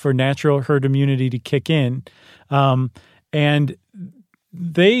hoping for natural herd immunity to kick in. And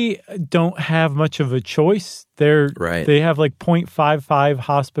they don't have much of a choice. Right. They have like 0.55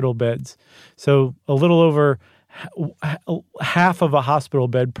 hospital beds. So a little over half of a hospital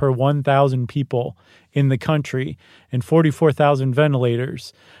bed per 1,000 people in the country and 44,000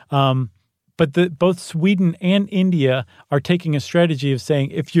 ventilators. But both Sweden and India are taking a strategy of saying,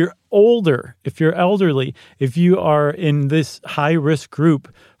 if you're older, if you're elderly, if you are in this high-risk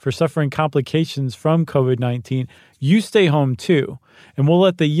group for suffering complications from COVID-19, you stay home too. And we'll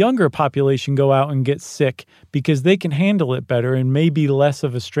let the younger population go out and get sick because they can handle it better and may be less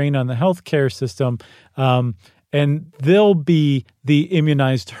of a strain on the healthcare system. And they'll be the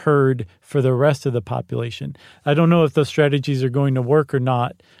immunized herd for the rest of the population. I don't know if those strategies are going to work or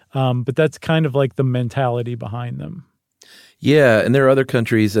not, but that's kind of like the mentality behind them. Yeah, and there are other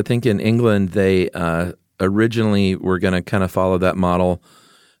countries. I think in England, they originally were going to kind of follow that model,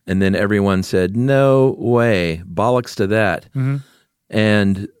 and then everyone said, no way, bollocks to that. Mm-hmm.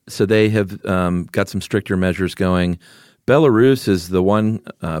 And so they have got some stricter measures going. Belarus is the one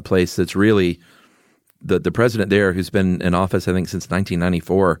place that's really the president there, who's been in office, I think, since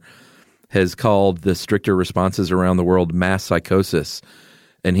 1994, has called the stricter responses around the world mass psychosis.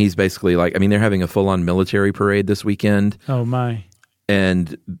 And he's basically like, I mean, they're having a full-on military parade this weekend. Oh, my.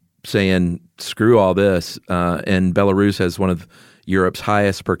 And saying, screw all this. And Belarus has one of Europe's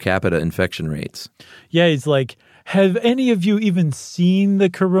highest per capita infection rates. Yeah, he's like, have any of you even seen the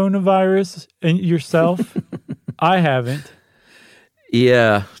coronavirus yourself? I haven't.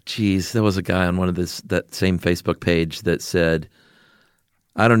 Yeah, geez, there was a guy on that same Facebook page that said,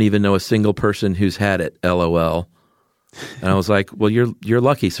 I don't even know a single person who's had it, LOL. And I was like, well, you're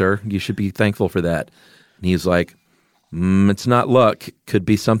lucky, sir. You should be thankful for that. And he's like, it's not luck. Could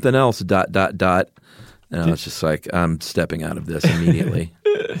be something else, ... And I was just like, I'm stepping out of this immediately.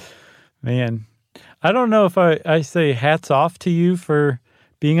 Man, I don't know if I say hats off to you for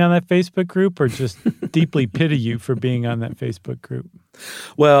being on that Facebook group or just deeply pity you for being on that Facebook group.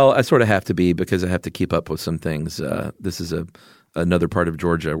 Well, I sort of have to be because I have to keep up with some things. This is another part of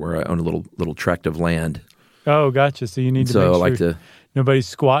Georgia where I own a little tract of land. Oh, gotcha. So you need to make sure nobody's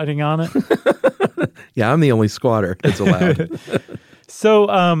squatting on it? Yeah, I'm the only squatter that's allowed.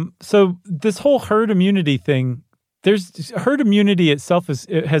 So this whole herd immunity thing, herd immunity itself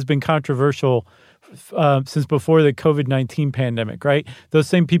has been controversial since before the COVID-19 pandemic, right? Those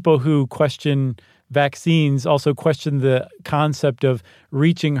same people who question vaccines also question the concept of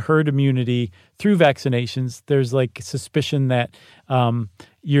reaching herd immunity through vaccinations. There's like suspicion that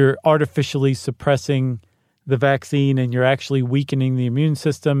you're artificially suppressing the vaccine and you're actually weakening the immune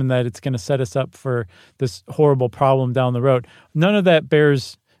system and that it's going to set us up for this horrible problem down the road. None of that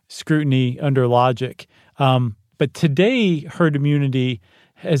bears scrutiny under logic. But today, herd immunity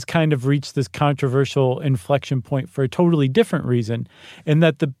has kind of reached this controversial inflection point for a totally different reason, and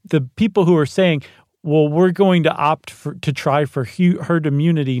that the people who are saying, well, we're going to opt to try for herd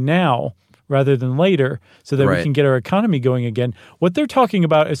immunity now rather than later so that we can get our economy going again. What they're talking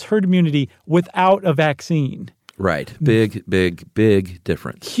about is herd immunity without a vaccine. Right. Big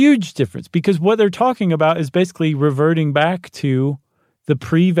difference. Huge difference, because what they're talking about is basically reverting back to the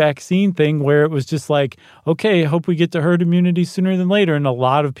pre-vaccine thing where it was just like, okay, I hope we get to herd immunity sooner than later, and a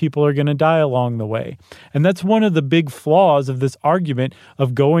lot of people are going to die along the way. And that's one of the big flaws of this argument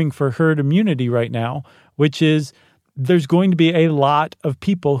of going for herd immunity right now, which is there's going to be a lot of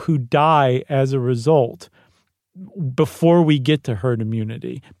people who die as a result before we get to herd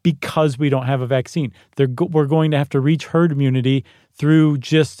immunity because we don't have a vaccine. We're going to have to reach herd immunity through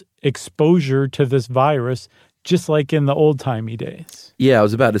just exposure to this virus, just like in the old-timey days. Yeah, I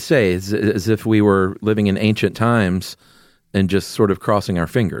was about to say, as if we were living in ancient times and just sort of crossing our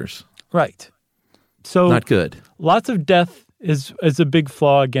fingers. Right. So not good. Lots of death is a big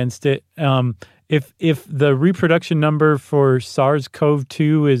flaw against it. If the reproduction number for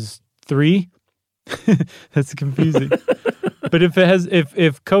SARS-CoV-2 is 3, that's confusing. But if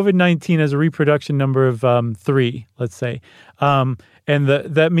COVID-19 has a reproduction number of 3, let's say, and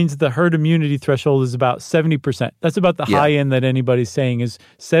that means the herd immunity threshold is about 70%. That's about the high end that anybody's saying is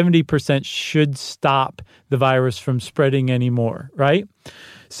 70% should stop the virus from spreading anymore, right?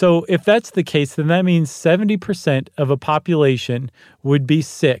 So if that's the case, then that means 70% of a population would be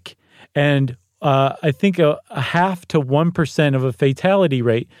sick. And I think a 0.5 to 1% of a fatality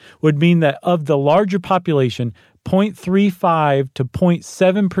rate would mean that of the larger population, 0.35 to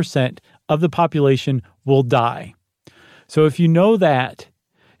 0.7% of the population will die. So if you know that,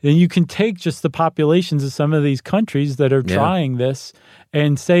 then you can take just the populations of some of these countries that are trying this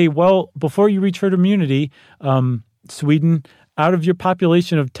and say, well, before you reach herd immunity, Sweden, out of your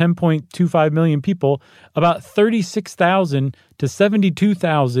population of 10.25 million people, about 36,000 to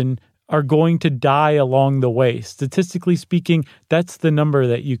 72,000 are going to die along the way. Statistically speaking, that's the number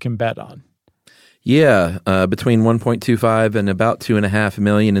that you can bet on. Yeah, between 1.25 and about 2.5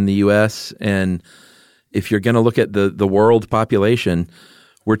 million in the U.S. And if you're going to look at the world population,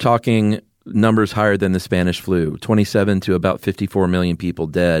 we're talking numbers higher than the Spanish flu, 27 to about 54 million people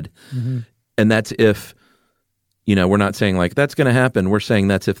dead. Mm-hmm. And that's if, we're not saying like that's going to happen. We're saying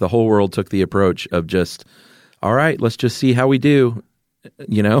that's if the whole world took the approach of just, all right, let's just see how we do,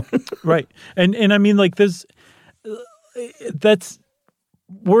 Right. And I mean, like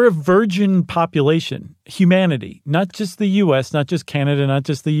we're a virgin population, humanity, not just the U.S., not just Canada, not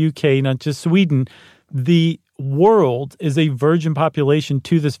just the U.K., not just Sweden. The world is a virgin population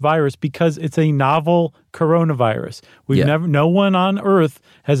to this virus because it's a novel coronavirus. No one on Earth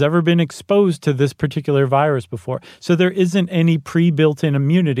has ever been exposed to this particular virus before. So there isn't any pre-built-in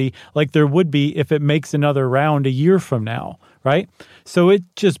immunity like there would be if it makes another round a year from now, right? So it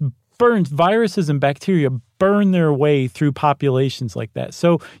just burns. Viruses and bacteria burn their way through populations like that.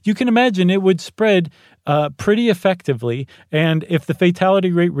 So you can imagine it would spread pretty effectively. And if the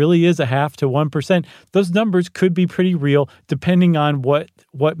fatality rate really is a 0.5 to 1%, those numbers could be pretty real depending on what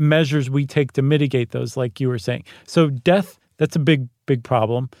measures we take to mitigate those, like you were saying. So death, that's a big, big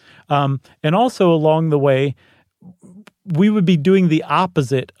problem. And also along the way, we would be doing the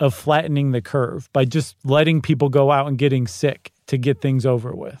opposite of flattening the curve by just letting people go out and getting sick to get things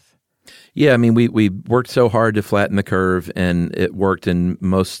over with. Yeah, I mean, we worked so hard to flatten the curve, and it worked in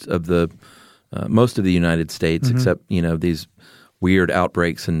most of the United States, mm-hmm. except these weird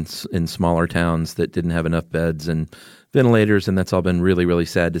outbreaks in smaller towns that didn't have enough beds and ventilators, and that's all been really, really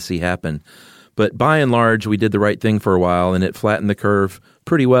sad to see happen. But by and large, we did the right thing for a while, and it flattened the curve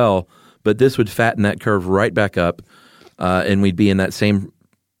pretty well. But this would fatten that curve right back up, and we'd be in that same,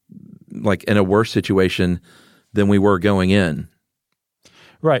 like in a worse situation than we were going in.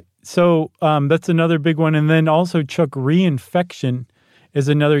 Right. So that's another big one. And then also, Chuck, reinfection is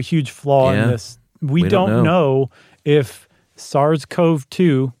another huge flaw in this. We don't know if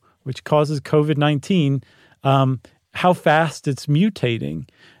SARS-CoV-2, which causes COVID-19, how fast it's mutating.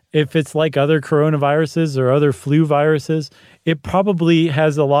 If it's like other coronaviruses or other flu viruses, it probably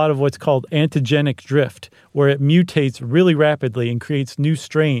has a lot of what's called antigenic drift, where it mutates really rapidly and creates new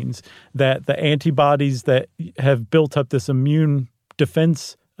strains that the antibodies that have built up this immune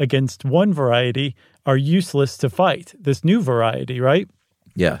defense against one variety are useless to fight this new variety, right?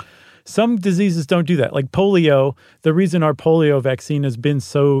 Yeah. Some diseases don't do that. Like polio, the reason our polio vaccine has been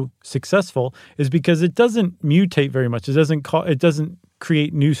so successful is because it doesn't mutate very much. It doesn't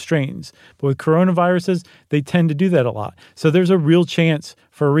create new strains. But with coronaviruses, they tend to do that a lot. So there's a real chance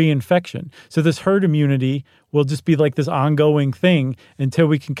for reinfection. So this herd immunity will just be like this ongoing thing until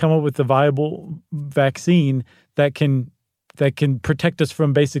we can come up with a viable vaccine that can protect us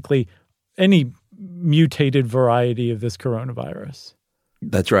from basically any mutated variety of this coronavirus.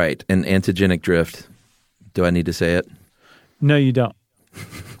 That's right. And antigenic drift. Do I need to say it? No, you don't.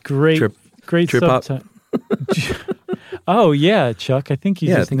 Great trip hop. Oh, yeah, Chuck. I think you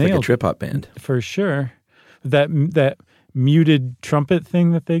just nailed like a trip hop band. For sure. That muted trumpet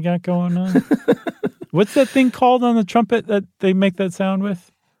thing that they got going on. What's that thing called on the trumpet that they make that sound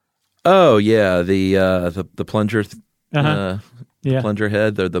with? Oh, yeah. The plunger plunger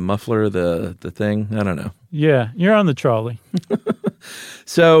head, the muffler, the thing. I don't know. Yeah, you're on the trolley.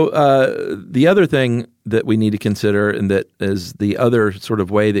 So the other thing that we need to consider, and that is the other sort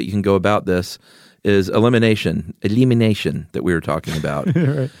of way that you can go about this, is elimination that we were talking about.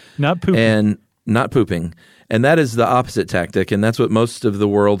 Right. Not pooping. And that is the opposite tactic, and that's what most of the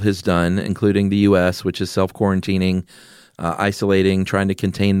world has done, including the U.S., which is self-quarantining, isolating, trying to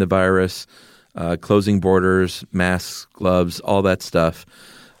contain the virus, closing borders, masks, gloves, all that stuff.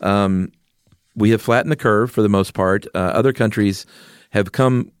 We have flattened the curve for the most part. Other countries have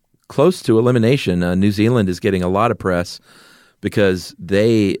come close to elimination. New Zealand is getting a lot of press because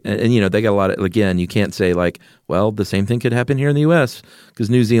they got a lot of, again, you can't say like, well, the same thing could happen here in the U.S. because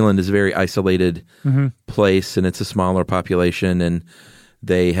New Zealand is a very isolated place and it's a smaller population and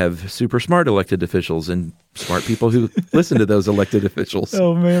they have super smart elected officials and smart people who listen to those elected officials.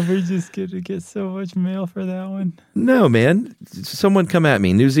 Oh, man, we're just going to get so much mail for that one. No, man. Someone come at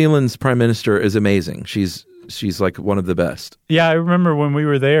me. New Zealand's prime minister is amazing. She's like one of the best. Yeah, I remember when we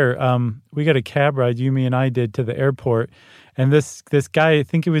were there, we got a cab ride, Yumi and I did, to the airport. And this guy, I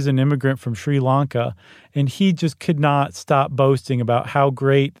think he was an immigrant from Sri Lanka, and he just could not stop boasting about how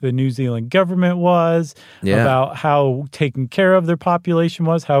great the New Zealand government was, about how taken care of their population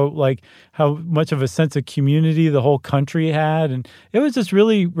was, how much of a sense of community the whole country had. And it was just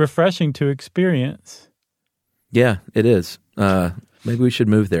really refreshing to experience. Yeah, it is. Maybe we should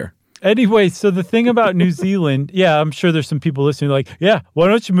move there. Anyway, so the thing about New Zealand, I'm sure there's some people listening like, why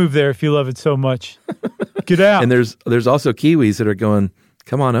don't you move there if you love it so much? Get out. And there's also Kiwis that are going,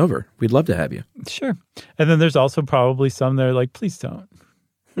 come on over. We'd love to have you. Sure. And then there's also probably some that are like, please don't.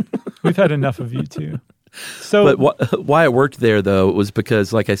 We've had enough of you too. So, but why it worked there though was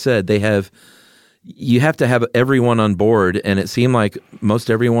because, like I said, you have to have everyone on board, and it seemed like most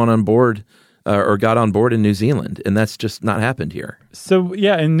everyone on board or got on board in New Zealand, and that's just not happened here. So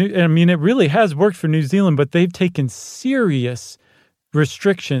and I mean, it really has worked for New Zealand, but they've taken serious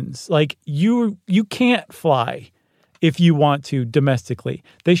restrictions. Like you can't fly if you want to domestically.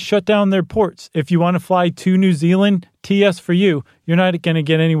 They shut down their ports. If you want to fly to New Zealand, TS for you. You're not going to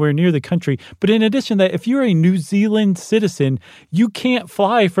get anywhere near the country. But in addition to that, if you're a New Zealand citizen, you can't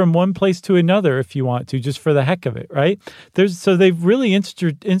fly from one place to another if you want to, just for the heck of it, right? So they've really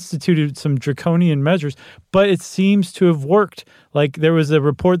instituted some draconian measures, but it seems to have worked. Like there was a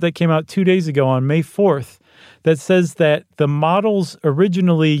report that came out 2 days ago on May 4th that says that the models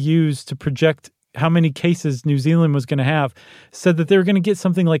originally used to project how many cases New Zealand was going to have said that they were going to get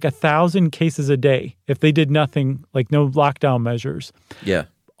something like 1,000 cases a day if they did nothing, like no lockdown measures. Yeah.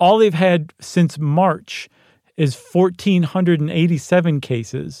 All they've had since March is 1,487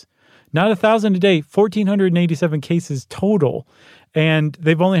 cases. Not 1,000 a day, 1,487 cases total. And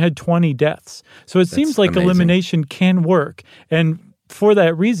they've only had 20 deaths. So it seems like amazing. Elimination can work. And for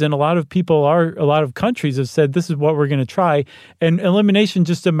that reason, a lot of countries have said, this is what we're going to try. And elimination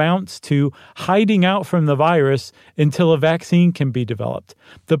just amounts to hiding out from the virus until a vaccine can be developed.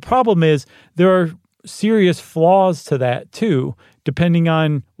 The problem is there are serious flaws to that too, depending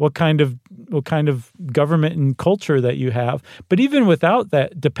on what kind of government and culture that you have. But even without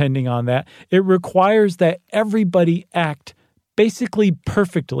that, depending on that, it requires that everybody act basically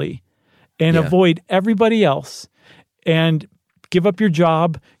perfectly and avoid everybody else and give up your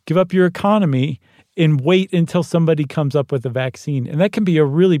job, give up your economy, and wait until somebody comes up with a vaccine. And that can be a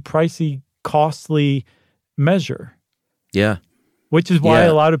really pricey, costly measure. Yeah. Which is why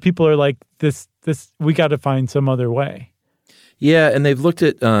a lot of people are like, this we got to find some other way. Yeah, and they've looked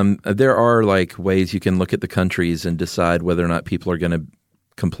at, there are like ways you can look at the countries and decide whether or not people are going to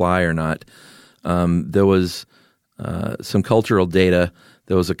comply or not. There was some cultural data.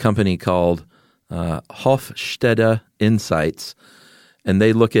 There was a company called Hofstede Insights, and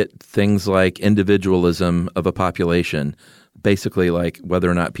they look at things like individualism of a population, basically like whether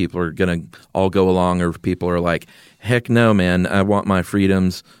or not people are going to all go along or if people are like, heck no, man, I want my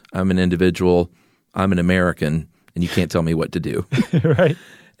freedoms. I'm an individual. I'm an American, and you can't tell me what to do. Right.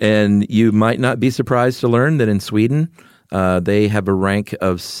 And you might not be surprised to learn that in Sweden, they have a rank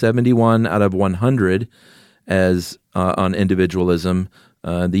of 71 out of 100 as on individualism.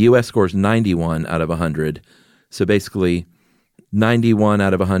 The U.S. scores 91 out of 100. So basically, 91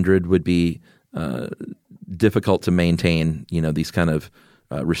 out of 100 would be difficult to maintain, these kind of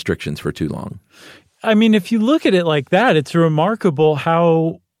restrictions for too long. I mean, if you look at it like that, it's remarkable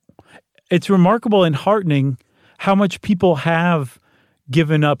and heartening how much people have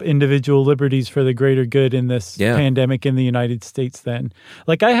given up individual liberties for the greater good in this pandemic in the United States then.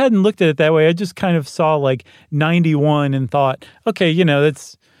 Like, I hadn't looked at it that way. I just kind of saw like 91 and thought, okay,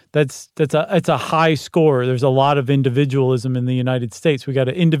 it's a high score. There's a lot of individualism in the United States. We got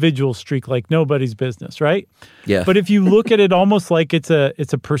an individual streak like nobody's business, right? Yeah. But if you look at it almost like it's a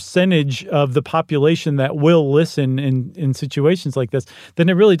percentage of the population that will listen in situations like this, then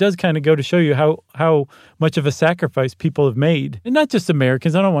it really does kind of go to show you how much of a sacrifice people have made. And not just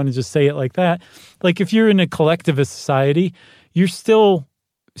Americans. I don't want to just say it like that. Like if you're in a collectivist society, you're still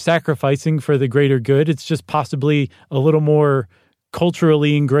sacrificing for the greater good. It's just possibly a little more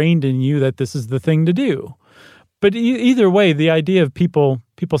culturally ingrained in you that this is the thing to do. But either way, the idea of people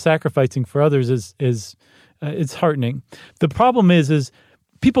sacrificing for others is it's heartening. The problem is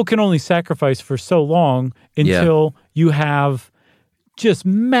people can only sacrifice for so long until you have just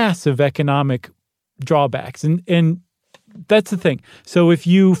massive economic drawbacks. And that's the thing. So if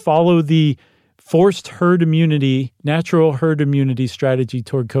you follow the forced herd immunity, natural herd immunity strategy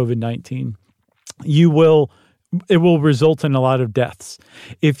toward COVID-19, it will result in a lot of deaths.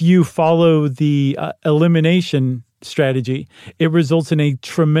 If you follow the elimination strategy, it results in a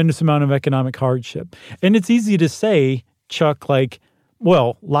tremendous amount of economic hardship. And it's easy to say, Chuck, like,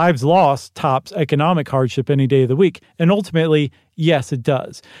 well, lives lost tops economic hardship any day of the week. And ultimately, yes, it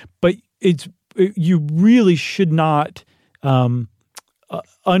does. But you really should not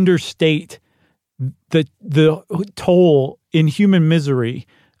understate the toll in human misery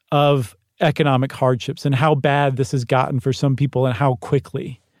of economic hardships and how bad this has gotten for some people and how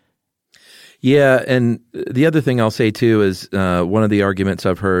quickly. Yeah, and the other thing I'll say too is one of the arguments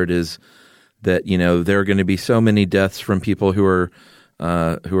I've heard is that there are going to be so many deaths from people who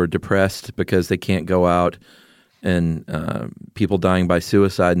are depressed because they can't go out, and people dying by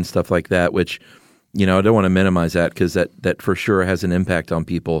suicide and stuff like that. Which I don't want to minimize that because that for sure has an impact on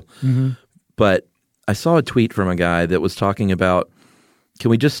people. Mm-hmm. But I saw a tweet from a guy that was talking about, can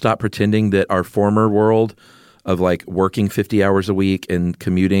we just stop pretending that our former world of like working 50 hours a week and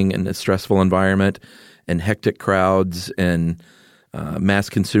commuting in a stressful environment and hectic crowds and mass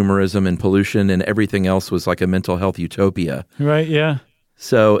consumerism and pollution and everything else was like a mental health utopia. Right, yeah.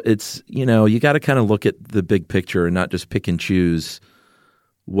 So it's, you got to kind of look at the big picture and not just pick and choose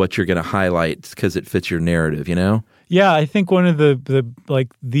what you're going to highlight because it fits your narrative, Yeah, I think one of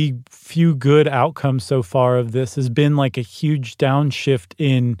the few good outcomes so far of this has been like a huge downshift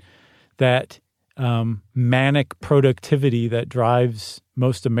in that manic productivity that drives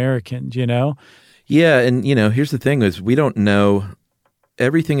most Americans, Yeah, and here's the thing is we don't know.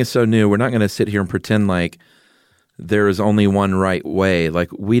 Everything is so new. We're not going to sit here and pretend like there is only one right way. Like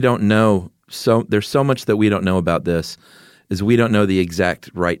we don't know. So there's so much that we don't know about this. Is we don't know the exact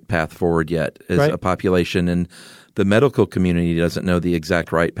right path forward yet as a population, and the medical community doesn't know the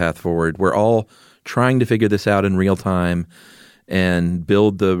exact right path forward. We're all trying to figure this out in real time and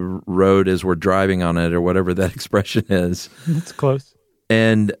build the road as we're driving on it, or whatever that expression is. It's close.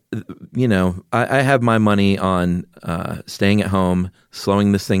 And, I have my money on staying at home,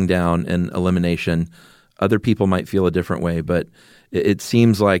 slowing this thing down, and elimination. Other people might feel a different way, but it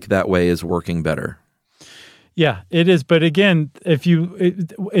seems like that way is working better. Yeah, it is. But again,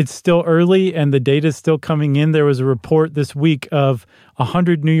 it's still early and the data is still coming in. There was a report this week of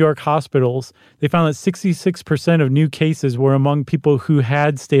 100 New York hospitals. They found that 66% of new cases were among people who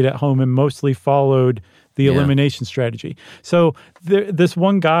had stayed at home and mostly followed the elimination strategy. So this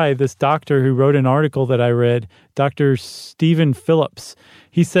one guy, this doctor who wrote an article that I read, Dr. Stephen Phillips,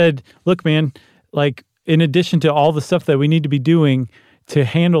 he said, look, man, like in addition to all the stuff that we need to be doing to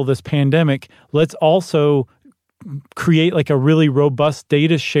handle this pandemic, let's also create like a really robust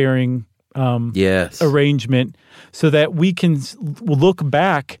data sharing arrangement so that we can look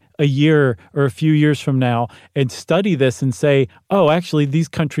back a year or a few years from now and study this and say, oh, actually, these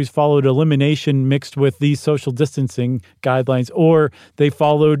countries followed elimination mixed with these social distancing guidelines, or they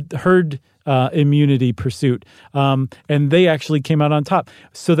followed herd immunity pursuit. And they actually came out on top,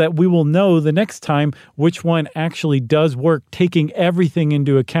 so that we will know the next time which one actually does work, taking everything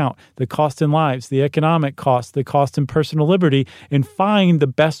into account, the cost in lives, the economic cost, the cost in personal liberty, and find the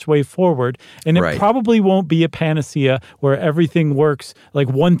best way forward. And it probably won't be a panacea where everything works, like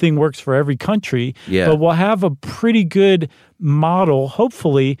one thing works for every country, but we'll have a pretty good model,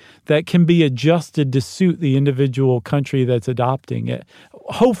 hopefully, that can be adjusted to suit the individual country that's adopting it.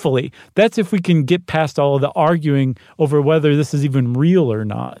 Hopefully. That's if we can get past all of the arguing over whether this is even real or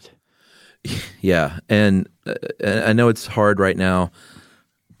not. Yeah, and I know it's hard right now,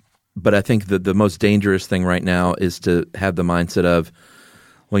 but I think that the most dangerous thing right now is to have the mindset of,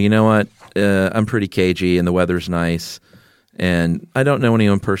 well, you know what, I'm pretty cagey and the weather's nice, and I don't know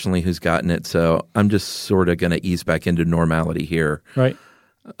anyone personally who's gotten it, so I'm just sort of going to ease back into normality here. Right.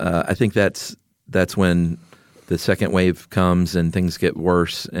 I think that's when the second wave comes and things get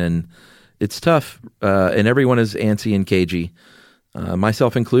worse, and it's tough. And everyone is antsy and cagey,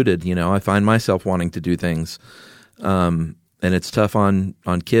 myself included. I find myself wanting to do things, and it's tough on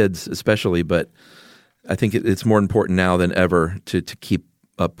kids especially. But I think it's more important now than ever to keep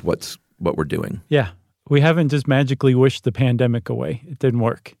up what we're doing. Yeah. We haven't just magically wished the pandemic away. It didn't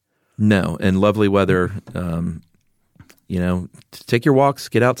work. No, and lovely weather. Take your walks,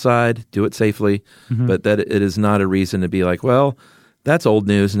 get outside, do it safely. Mm-hmm. But that it is not a reason to be like, well, That's old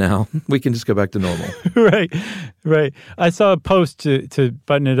news now. We can just go back to normal. Right. I saw a post to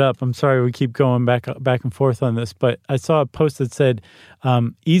button it up. I'm sorry we keep going back and forth on this, but I saw a post that said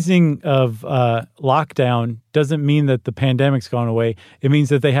easing of lockdown doesn't mean that the pandemic's gone away. It means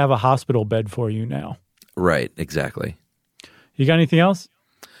that they have a hospital bed for you now. Right, exactly. You got anything else?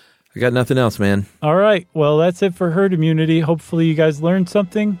 I got nothing else, man. All right. Well, that's it for herd immunity. Hopefully you guys learned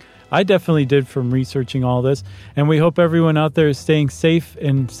something. I definitely did from researching all this. And we hope everyone out there is staying safe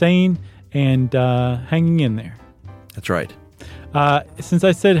and sane and hanging in there. That's right. Since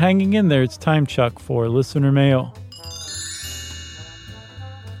I said hanging in there, it's time, Chuck, for listener mail.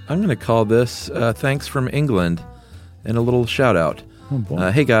 I'm going to call this Thanks from England and a little shout out. Oh,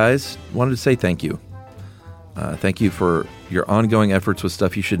 boy. Hey, guys. Wanted to say thank you. Thank you for your ongoing efforts with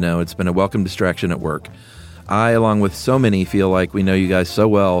Stuff You Should Know. It's been a welcome distraction at work. I, along with so many, feel like we know you guys so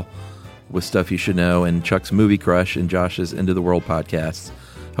well with Stuff You Should Know and Chuck's Movie Crush and Josh's Into the World podcasts.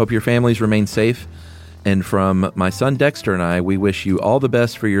 Hope your families remain safe. And from my son Dexter and I, we wish you all the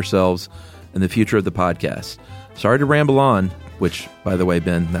best for yourselves and the future of the podcast. Sorry to ramble on, which, by the way,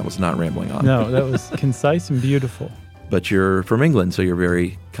 Ben, that was not rambling on. No, that was concise and beautiful. But you're from England, so you're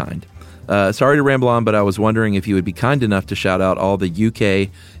very kind. Sorry to ramble on, but I was wondering if you would be kind enough to shout out all the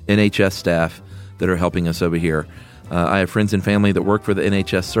UK NHS staff that are helping us over here. I have friends and family that work for the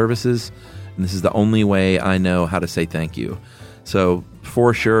NHS services, and this is the only way I know how to say thank you. So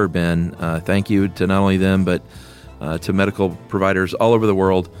for sure, Ben, thank you to not only them, but to medical providers all over the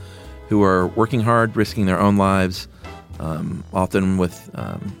world who are working hard, risking their own lives, often with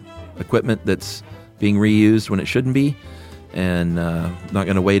equipment that's being reused when it shouldn't be, and not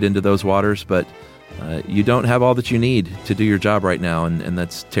going to wade into those waters, but you don't have all that you need to do your job right now, and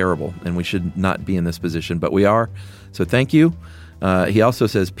that's terrible, and we should not be in this position, but we are. So thank you. He also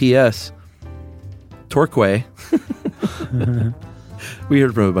says, P.S. Torquay. We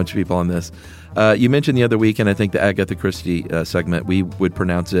heard from a bunch of people on this. You mentioned the other week, and I think the Agatha Christie segment, we would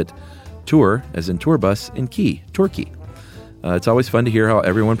pronounce it tour, as in tour bus, and key, Torquay. It's always fun to hear how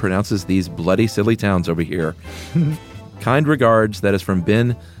everyone pronounces these bloody, silly towns over here. Kind regards. That is from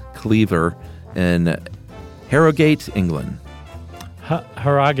Ben Cleaver in Harrogate, England.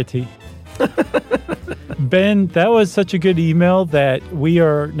 Harrogate. Ben, that was such a good email that we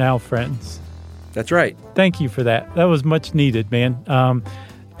are now friends. That's right. Thank you for that. That was much needed, man.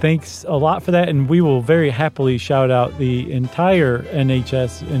 Thanks a lot for that, and we will very happily shout out the entire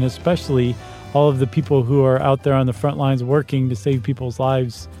NHS, and especially all of the people who are out there on the front lines working to save people's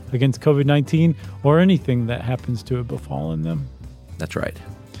lives against COVID-19 or anything that happens to have befallen them. That's right.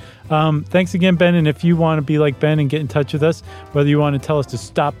 Thanks again, Ben. And if you want to be like Ben and get in touch with us, whether you want to tell us to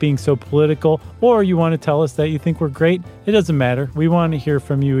stop being so political or you want to tell us that you think we're great, it doesn't matter. We want to hear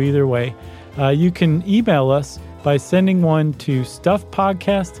from you either way. You can email us by sending one to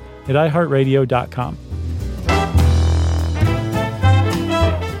stuffpodcast@iheartradio.com.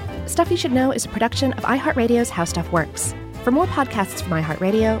 Stuff You Should Know is a production of iHeartRadio's How Stuff Works. For more podcasts from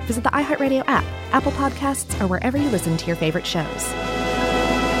iHeartRadio, visit the iHeartRadio app, Apple Podcasts, or wherever you listen to your favorite shows.